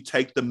 and then you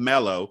take the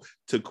mellow,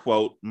 to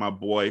quote my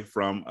boy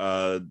from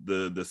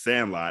the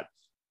Sandlot,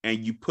 and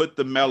you put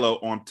the mellow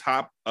on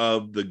top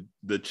of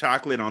the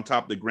chocolate on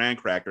top of the graham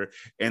cracker,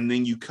 and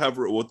then you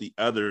cover it with the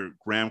other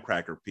graham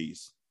cracker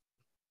piece.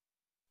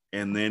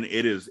 And then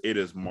it is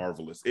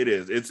marvelous.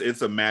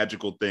 It's a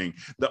magical thing.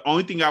 The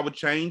only thing I would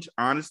change,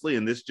 honestly,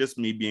 and this is just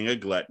me being a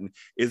glutton,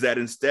 is that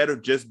instead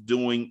of just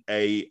doing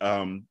a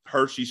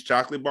Hershey's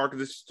chocolate bar,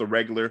 because it's just a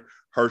regular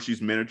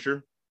Hershey's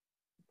miniature,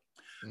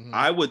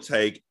 I would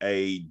take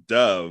a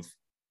Dove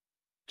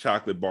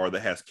chocolate bar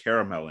that has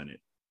caramel in it,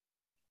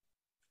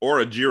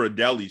 or a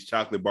Ghirardelli's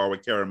chocolate bar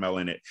with caramel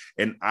in it,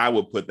 and I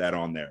would put that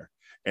on there,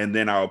 and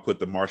then I would put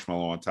the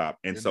marshmallow on top,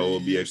 and so it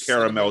would be a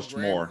caramel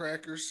s'more.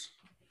 Crackers.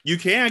 You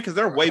can, because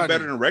they're way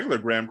better than regular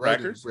graham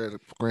crackers.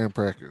 Graham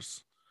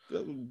crackers.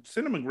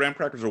 Cinnamon graham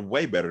crackers are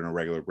way better than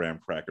regular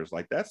graham crackers.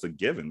 Like, that's a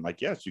given. Like,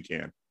 yes, you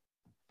can.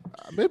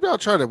 Maybe I'll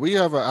try that. We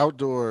have an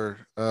outdoor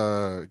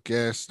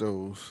gas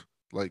stove,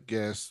 like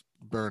gas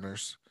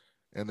burners,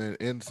 and then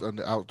ends on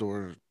the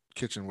outdoor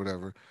kitchen,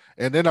 whatever.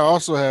 And then I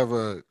also have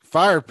a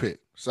fire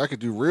pit, so I could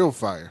do real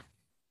fire.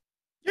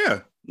 Yeah,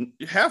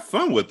 have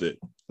fun with it.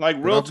 Like,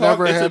 real I've talk.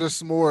 Never had a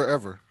s'more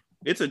ever.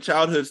 It's a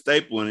childhood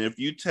staple, and if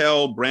you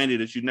tell Brandy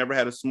that you never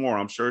had a s'more,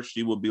 I'm sure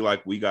she will be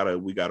like, "We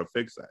gotta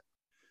fix that."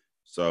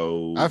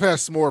 So I've had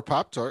s'more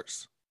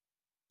Pop-Tarts.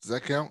 Does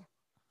that count?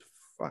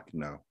 Fuck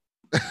no.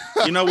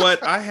 You know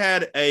what? I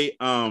had a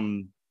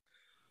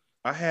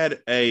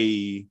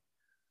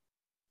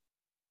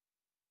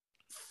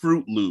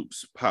Fruit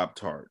Loops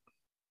Pop-Tart,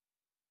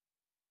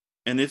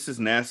 and it's as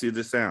nasty as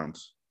it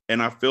sounds.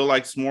 And I feel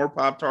like s'more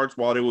Pop-Tarts,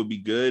 while they would be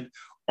good,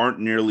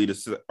 aren't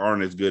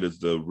as good as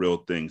the real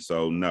thing.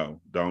 So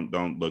no,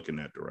 don't look in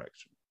that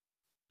direction.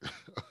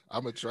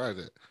 I'm gonna try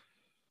that.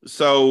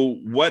 So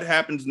what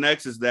happens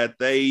next is that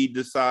they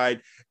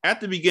decide at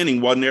the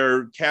beginning when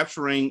they're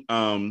capturing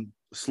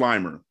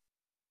Slimer,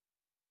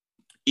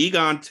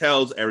 Egon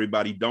tells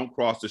everybody don't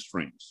cross the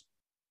streams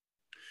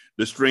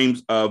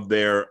of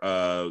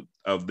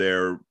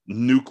their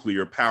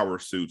nuclear power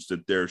suits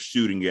that they're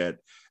shooting at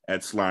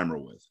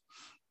Slimer with.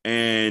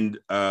 And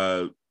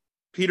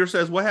Peter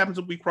says, what happens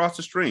if we cross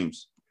the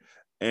streams?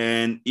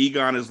 And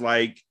Egon is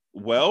like,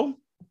 well,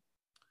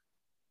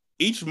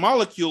 each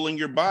molecule in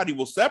your body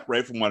will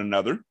separate from one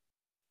another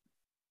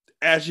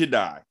as you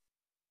die.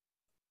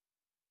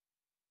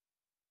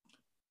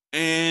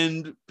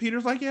 And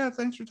Peter's like, yeah,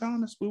 thanks for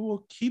telling us. We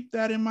will keep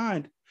that in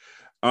mind.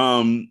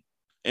 And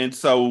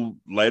so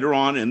later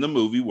on in the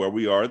movie where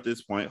we are at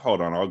this point, hold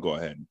on, I'll go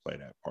ahead and play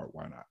that part.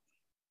 Why not?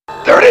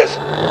 There it is,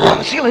 on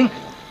the ceiling.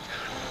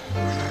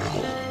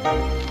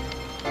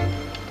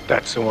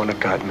 That's the one that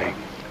got me.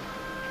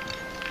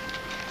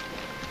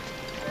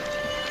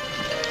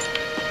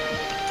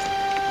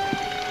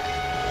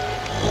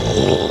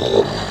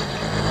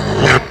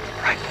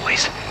 Right,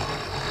 boys.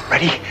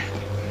 Ready?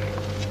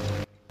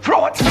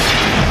 Throw it!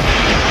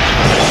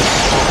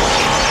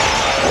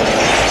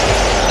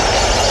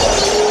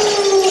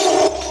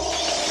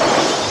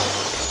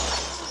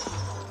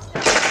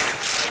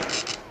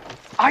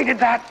 I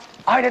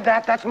did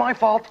that. That's my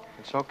fault.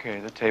 It's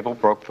okay. The table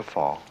broke the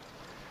fall.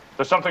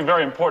 There's something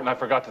very important I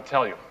forgot to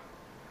tell you.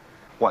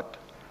 What?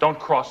 Don't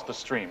cross the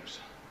streams.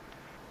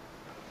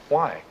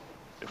 Why?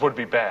 It would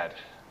be bad.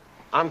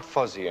 I'm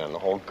fuzzy on the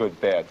whole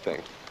good-bad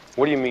thing.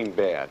 What do you mean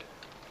bad?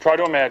 Try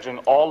to imagine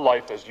all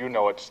life as you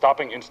know it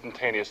stopping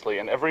instantaneously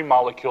and every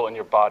molecule in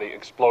your body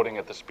exploding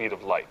at the speed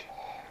of light.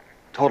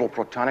 Total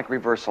protonic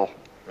reversal.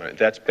 All right,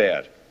 that's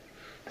bad.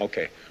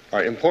 Okay. All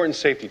right, important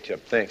safety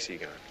tip. Thanks,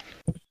 Egon.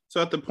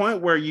 So at the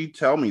point where you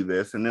tell me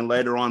this, and then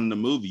later on in the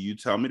movie, you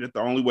tell me that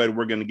the only way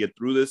we're going to get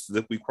through this is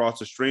if we cross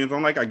the streams.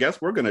 I'm like, I guess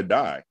we're going to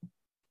die.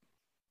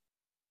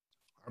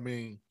 I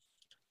mean,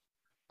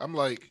 I'm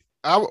like,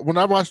 when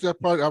I watched that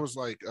part, I was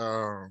like,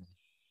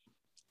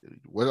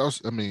 what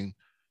else? I mean,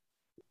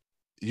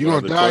 you're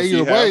going to die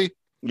either way.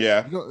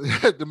 Yeah.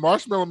 The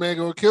Marshmallow Man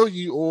going to kill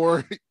you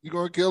or you're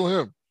going to kill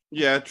him.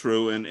 Yeah,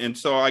 true. And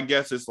so I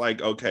guess it's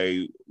like,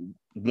 okay,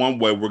 one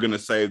way we're going to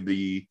save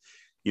the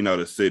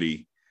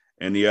city.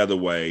 And the other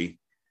way,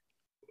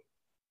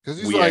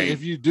 because he's like,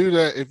 if you do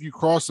that, if you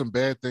cross, some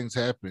bad things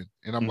happen.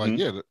 And I'm like,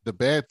 yeah, the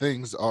bad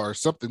things are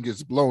something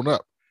gets blown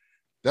up.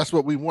 That's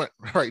what we want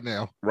right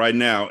now. Right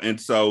now. And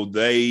so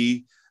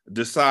they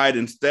decide,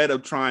 instead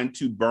of trying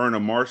to burn a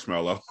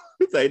marshmallow,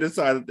 they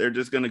decide that they're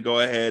just going to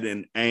go ahead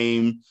and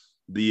aim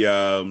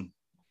their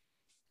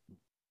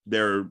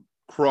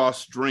cross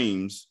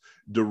streams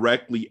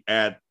directly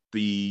at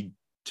the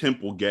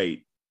temple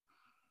gate.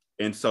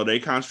 And so they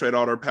concentrate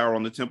all their power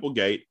on the temple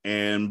gate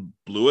and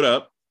blew it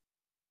up.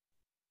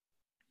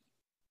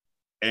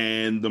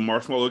 And the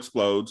marshmallow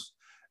explodes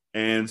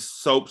and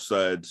soap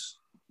suds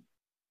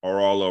are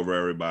all over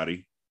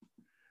everybody.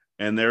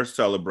 And they're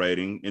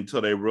celebrating until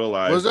they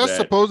realize was that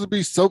supposed to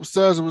be soap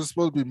suds or was it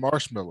supposed to be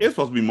marshmallows? It's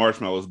supposed to be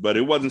marshmallows, but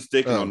it wasn't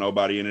sticking on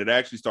nobody and it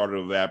actually started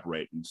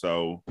evaporating.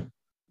 So,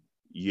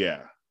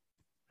 yeah.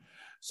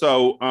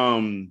 So,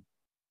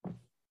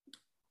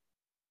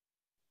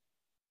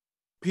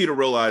 Peter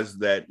realized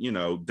that,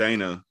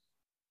 Dana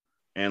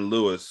and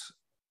Lewis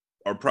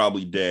are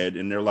probably dead.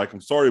 And they're like, I'm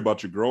sorry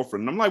about your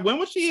girlfriend. And I'm like, when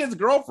was she his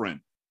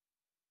girlfriend?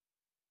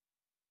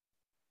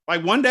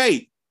 Like one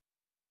date.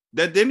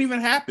 That didn't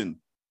even happen.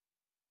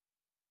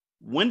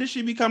 When did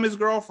she become his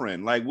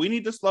girlfriend? Like, we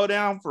need to slow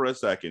down for a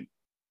second.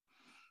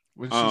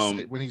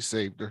 When he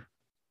saved her.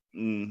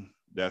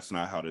 That's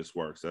not how this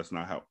works. That's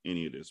not how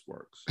any of this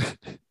works.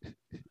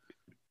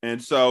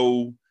 And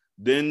so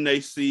then they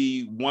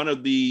see one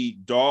of the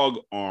dog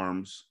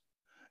arms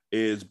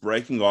is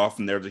breaking off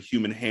and there's a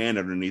human hand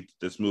underneath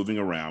that's moving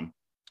around.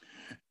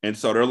 And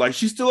so they're like,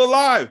 she's still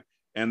alive.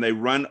 And they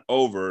run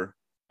over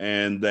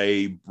and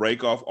they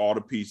break off all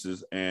the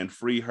pieces and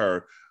free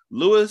her.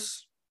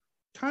 Lewis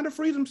kind of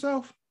frees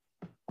himself.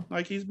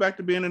 Like he's back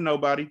to being a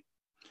nobody.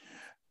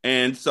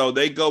 And so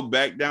they go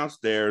back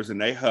downstairs and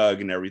they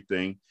hug and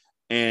everything.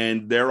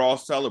 And they're all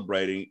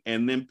celebrating.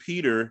 And then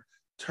Peter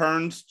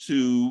turns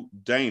to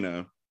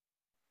Dana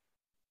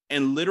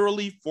and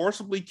literally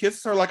forcibly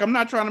kisses her. Like, I'm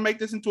not trying to make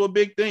this into a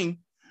big thing,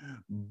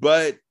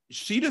 but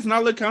she does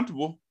not look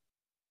comfortable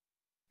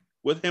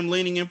with him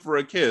leaning in for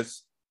a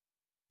kiss.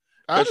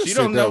 I just see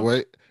it that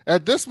way.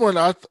 At this point,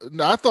 I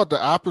thought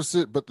the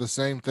opposite, but the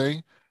same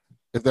thing,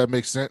 if that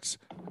makes sense.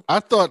 I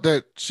thought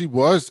it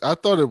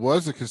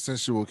was a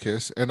consensual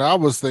kiss. And I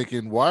was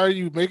thinking, why are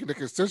you making a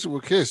consensual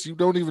kiss? You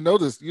don't even know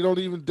this. You don't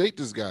even date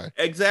this guy.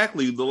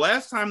 Exactly. The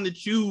last time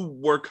that you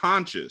were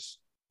conscious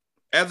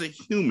as a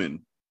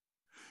human,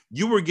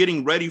 you were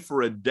getting ready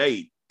for a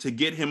date to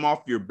get him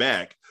off your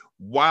back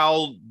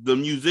while the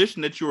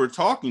musician that you were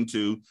talking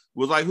to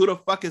was like, who the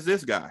fuck is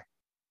this guy?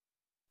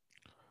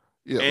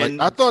 Yeah, and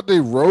like I thought they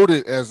wrote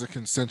it as a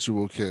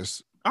consensual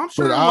kiss. I'm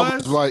sure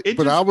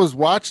I was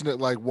watching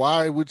it like,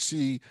 why would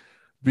she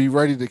be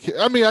ready to kiss.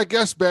 I mean, I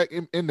guess back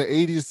in the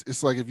 80s,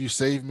 it's like if you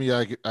save me,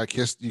 I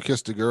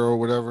kissed a girl or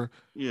whatever.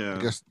 Yeah. I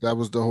guess that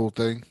was the whole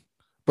thing.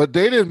 But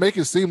they didn't make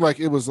it seem like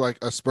it was like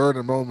a spur of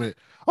the moment.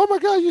 Oh my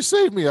God, you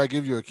saved me. I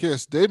give you a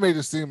kiss. They made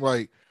it seem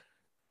like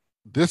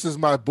this is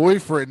my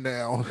boyfriend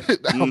now.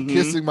 I'm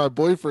kissing my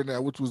boyfriend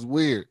now, which was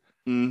weird.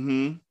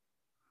 Mm-hmm.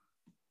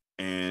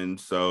 And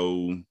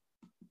so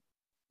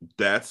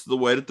that's the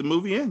way that the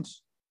movie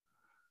ends.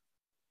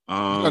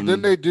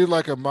 Then they do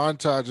like a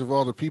montage of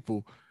all the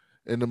people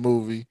in the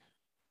movie.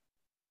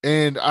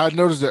 And I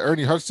noticed that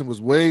Ernie Hudson was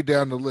way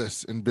down the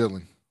list in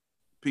billing.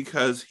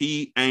 Because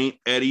he ain't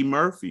Eddie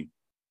Murphy.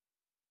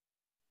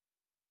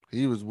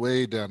 He was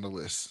way down the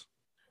list.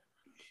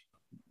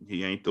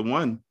 He ain't the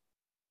one.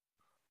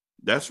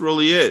 That's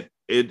really it.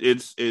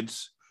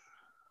 It's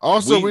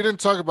also, we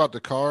didn't talk about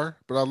the car,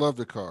 but I love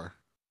the car.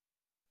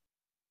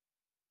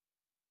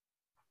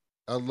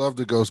 I love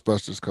the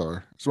Ghostbusters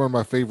car. It's one of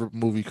my favorite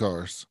movie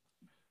cars.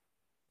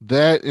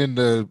 That and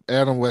the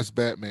Adam West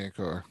Batman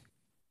car.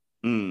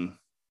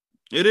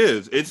 It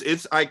is.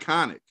 It's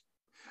iconic.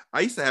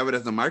 I used to have it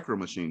as a micro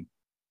machine.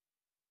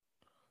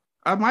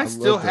 I might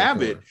still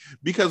have it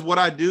because what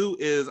I do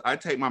is I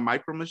take my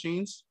micro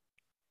machines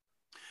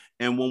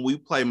and when we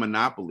play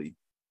Monopoly,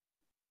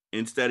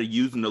 instead of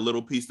using the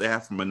little piece they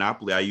have for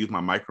Monopoly, I use my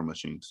micro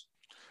machines.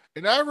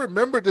 And I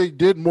remember they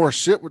did more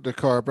shit with the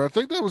car, but I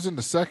think that was in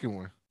the second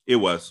one. It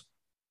was.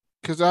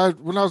 Because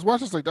when I was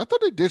watching, it's like, I thought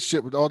they did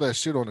shit with all that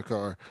shit on the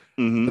car.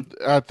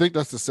 I think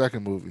that's the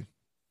second movie.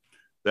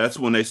 That's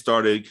when they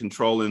started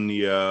controlling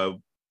the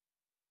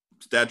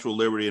Statue of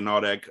Liberty and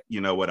all that.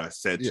 You know what? I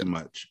said too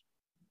much.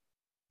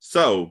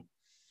 So,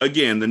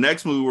 again, the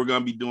next movie we're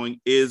going to be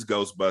doing is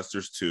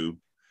Ghostbusters 2,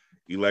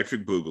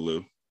 Electric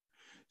Boogaloo,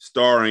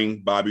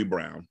 starring Bobby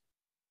Brown.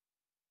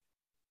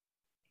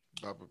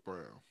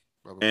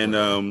 And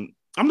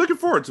I'm looking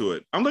forward to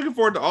it. I'm looking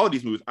forward to all of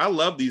these movies. I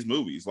love these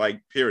movies, like,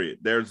 period.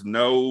 There's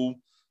no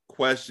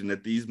question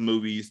that these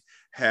movies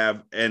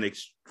have an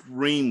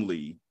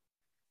extremely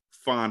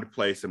fond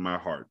place in my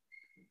heart.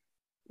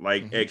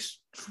 Like,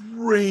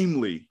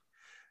 extremely.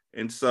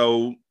 And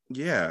so,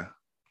 yeah.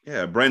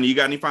 Brandon, you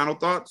got any final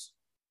thoughts?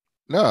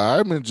 No,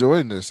 I'm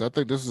enjoying this. I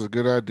think this is a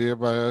good idea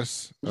by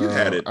us. You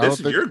had it. This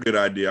is your good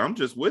idea. I'm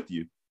just with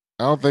you.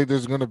 I don't think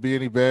there's going to be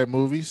any bad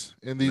movies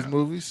in these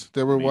movies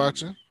that we're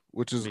watching,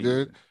 which is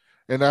good.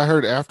 And I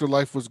heard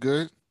Afterlife was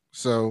good.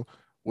 So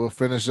we'll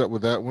finish up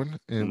with that one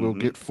and we'll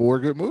get 4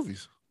 good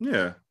movies.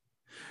 Yeah.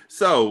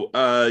 So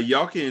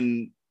y'all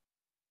can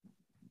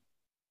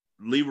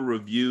leave a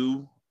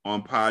review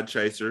on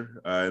Podchaser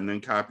and then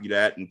copy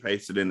that and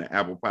paste it in the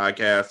Apple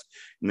Podcast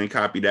and then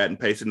copy that and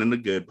paste it in the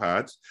Good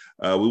Pods.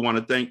 We want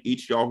to thank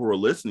each of y'all who are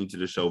listening to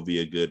the show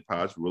via Good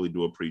Pods. We really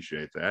do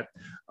appreciate that.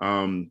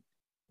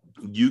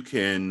 You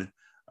can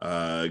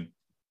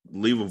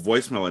leave a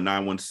voicemail at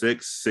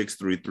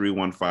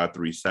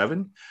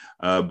 916-633-1537.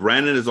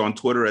 Brandon is on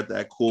Twitter at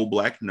that cool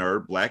black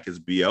nerd. Black is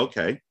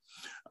BLK.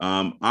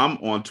 I'm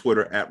on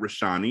Twitter at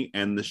Rashani,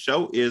 and the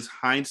show is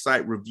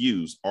Hindsight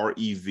Reviews,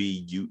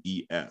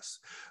 REVUES.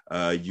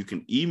 You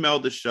can email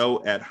the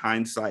show at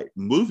Hindsight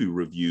Movie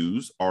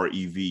Reviews,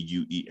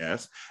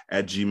 REVUES,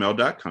 at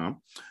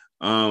gmail.com.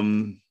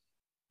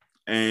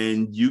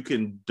 And you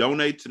can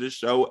donate to the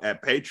show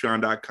at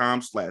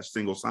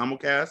patreon.com/single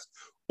simulcast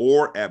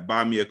or at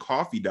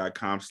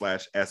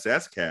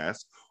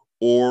buymeacoffee.com/SScast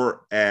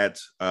or at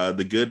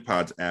the Good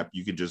Pods app.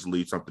 You can just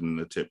leave something in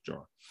the tip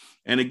jar.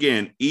 And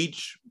again,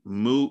 each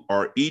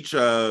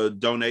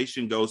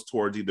donation goes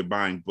towards either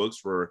buying books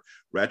for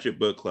Ratchet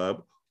Book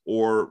Club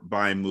or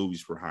buying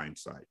movies for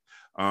Hindsight.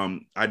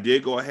 I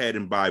did go ahead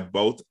and buy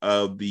both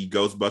of the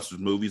Ghostbusters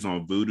movies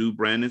on Vudu,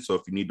 Brandon. So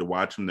if you need to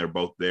watch them, they're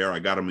both there. I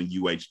got them in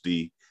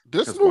UHD.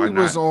 This movie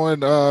was on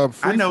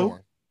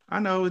Freeform. I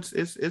know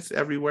it's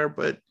everywhere,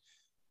 but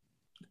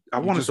I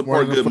want to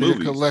support good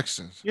movies.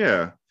 Collections.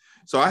 Yeah.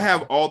 So I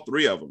have all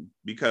 3 of them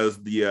because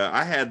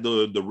I had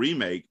the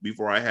remake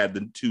before I had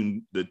the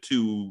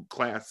two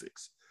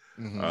classics.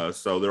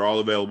 So they're all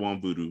available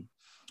on Vudu.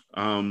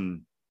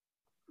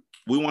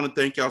 We want to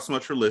thank y'all so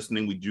much for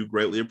listening. We do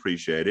greatly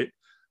appreciate it.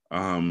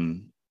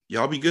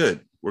 Y'all be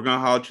good. We're gonna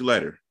holler at you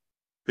later.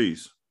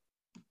 Peace.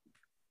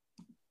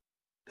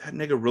 That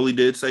nigga really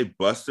did say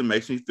busting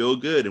makes me feel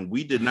good, and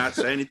we did not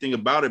say anything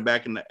about it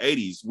back in the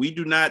 80s. We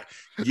do not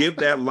give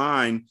that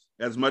line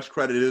as much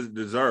credit as it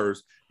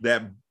deserves.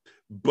 That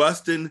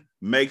busting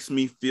makes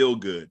me feel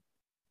good.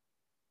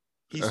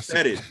 He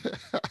said it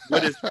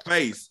with his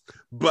face.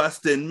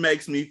 Busting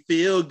makes me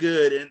feel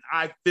good, and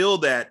I feel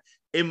that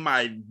in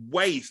my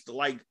waist.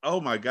 Like,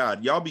 oh my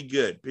God. Y'all be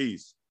good.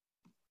 Peace.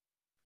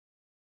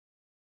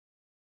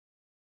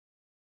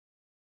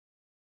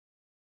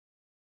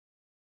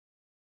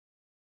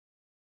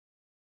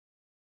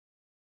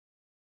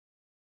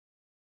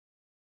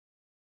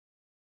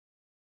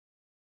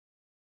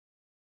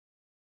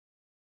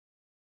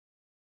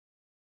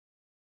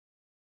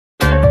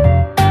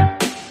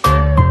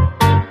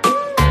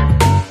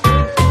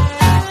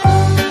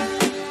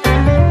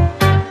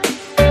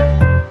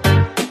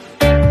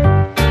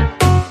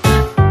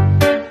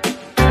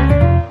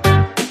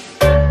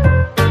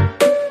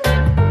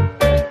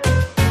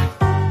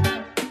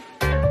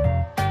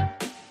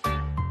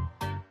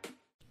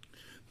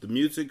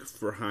 music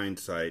for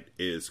Hindsight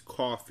is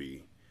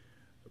Coffee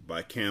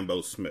by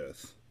Cambo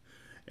Smith,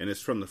 and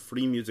it's from the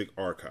Free Music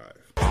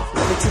Archive.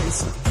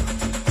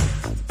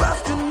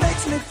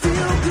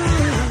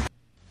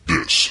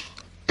 This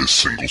is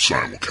Single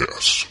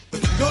Simulcast.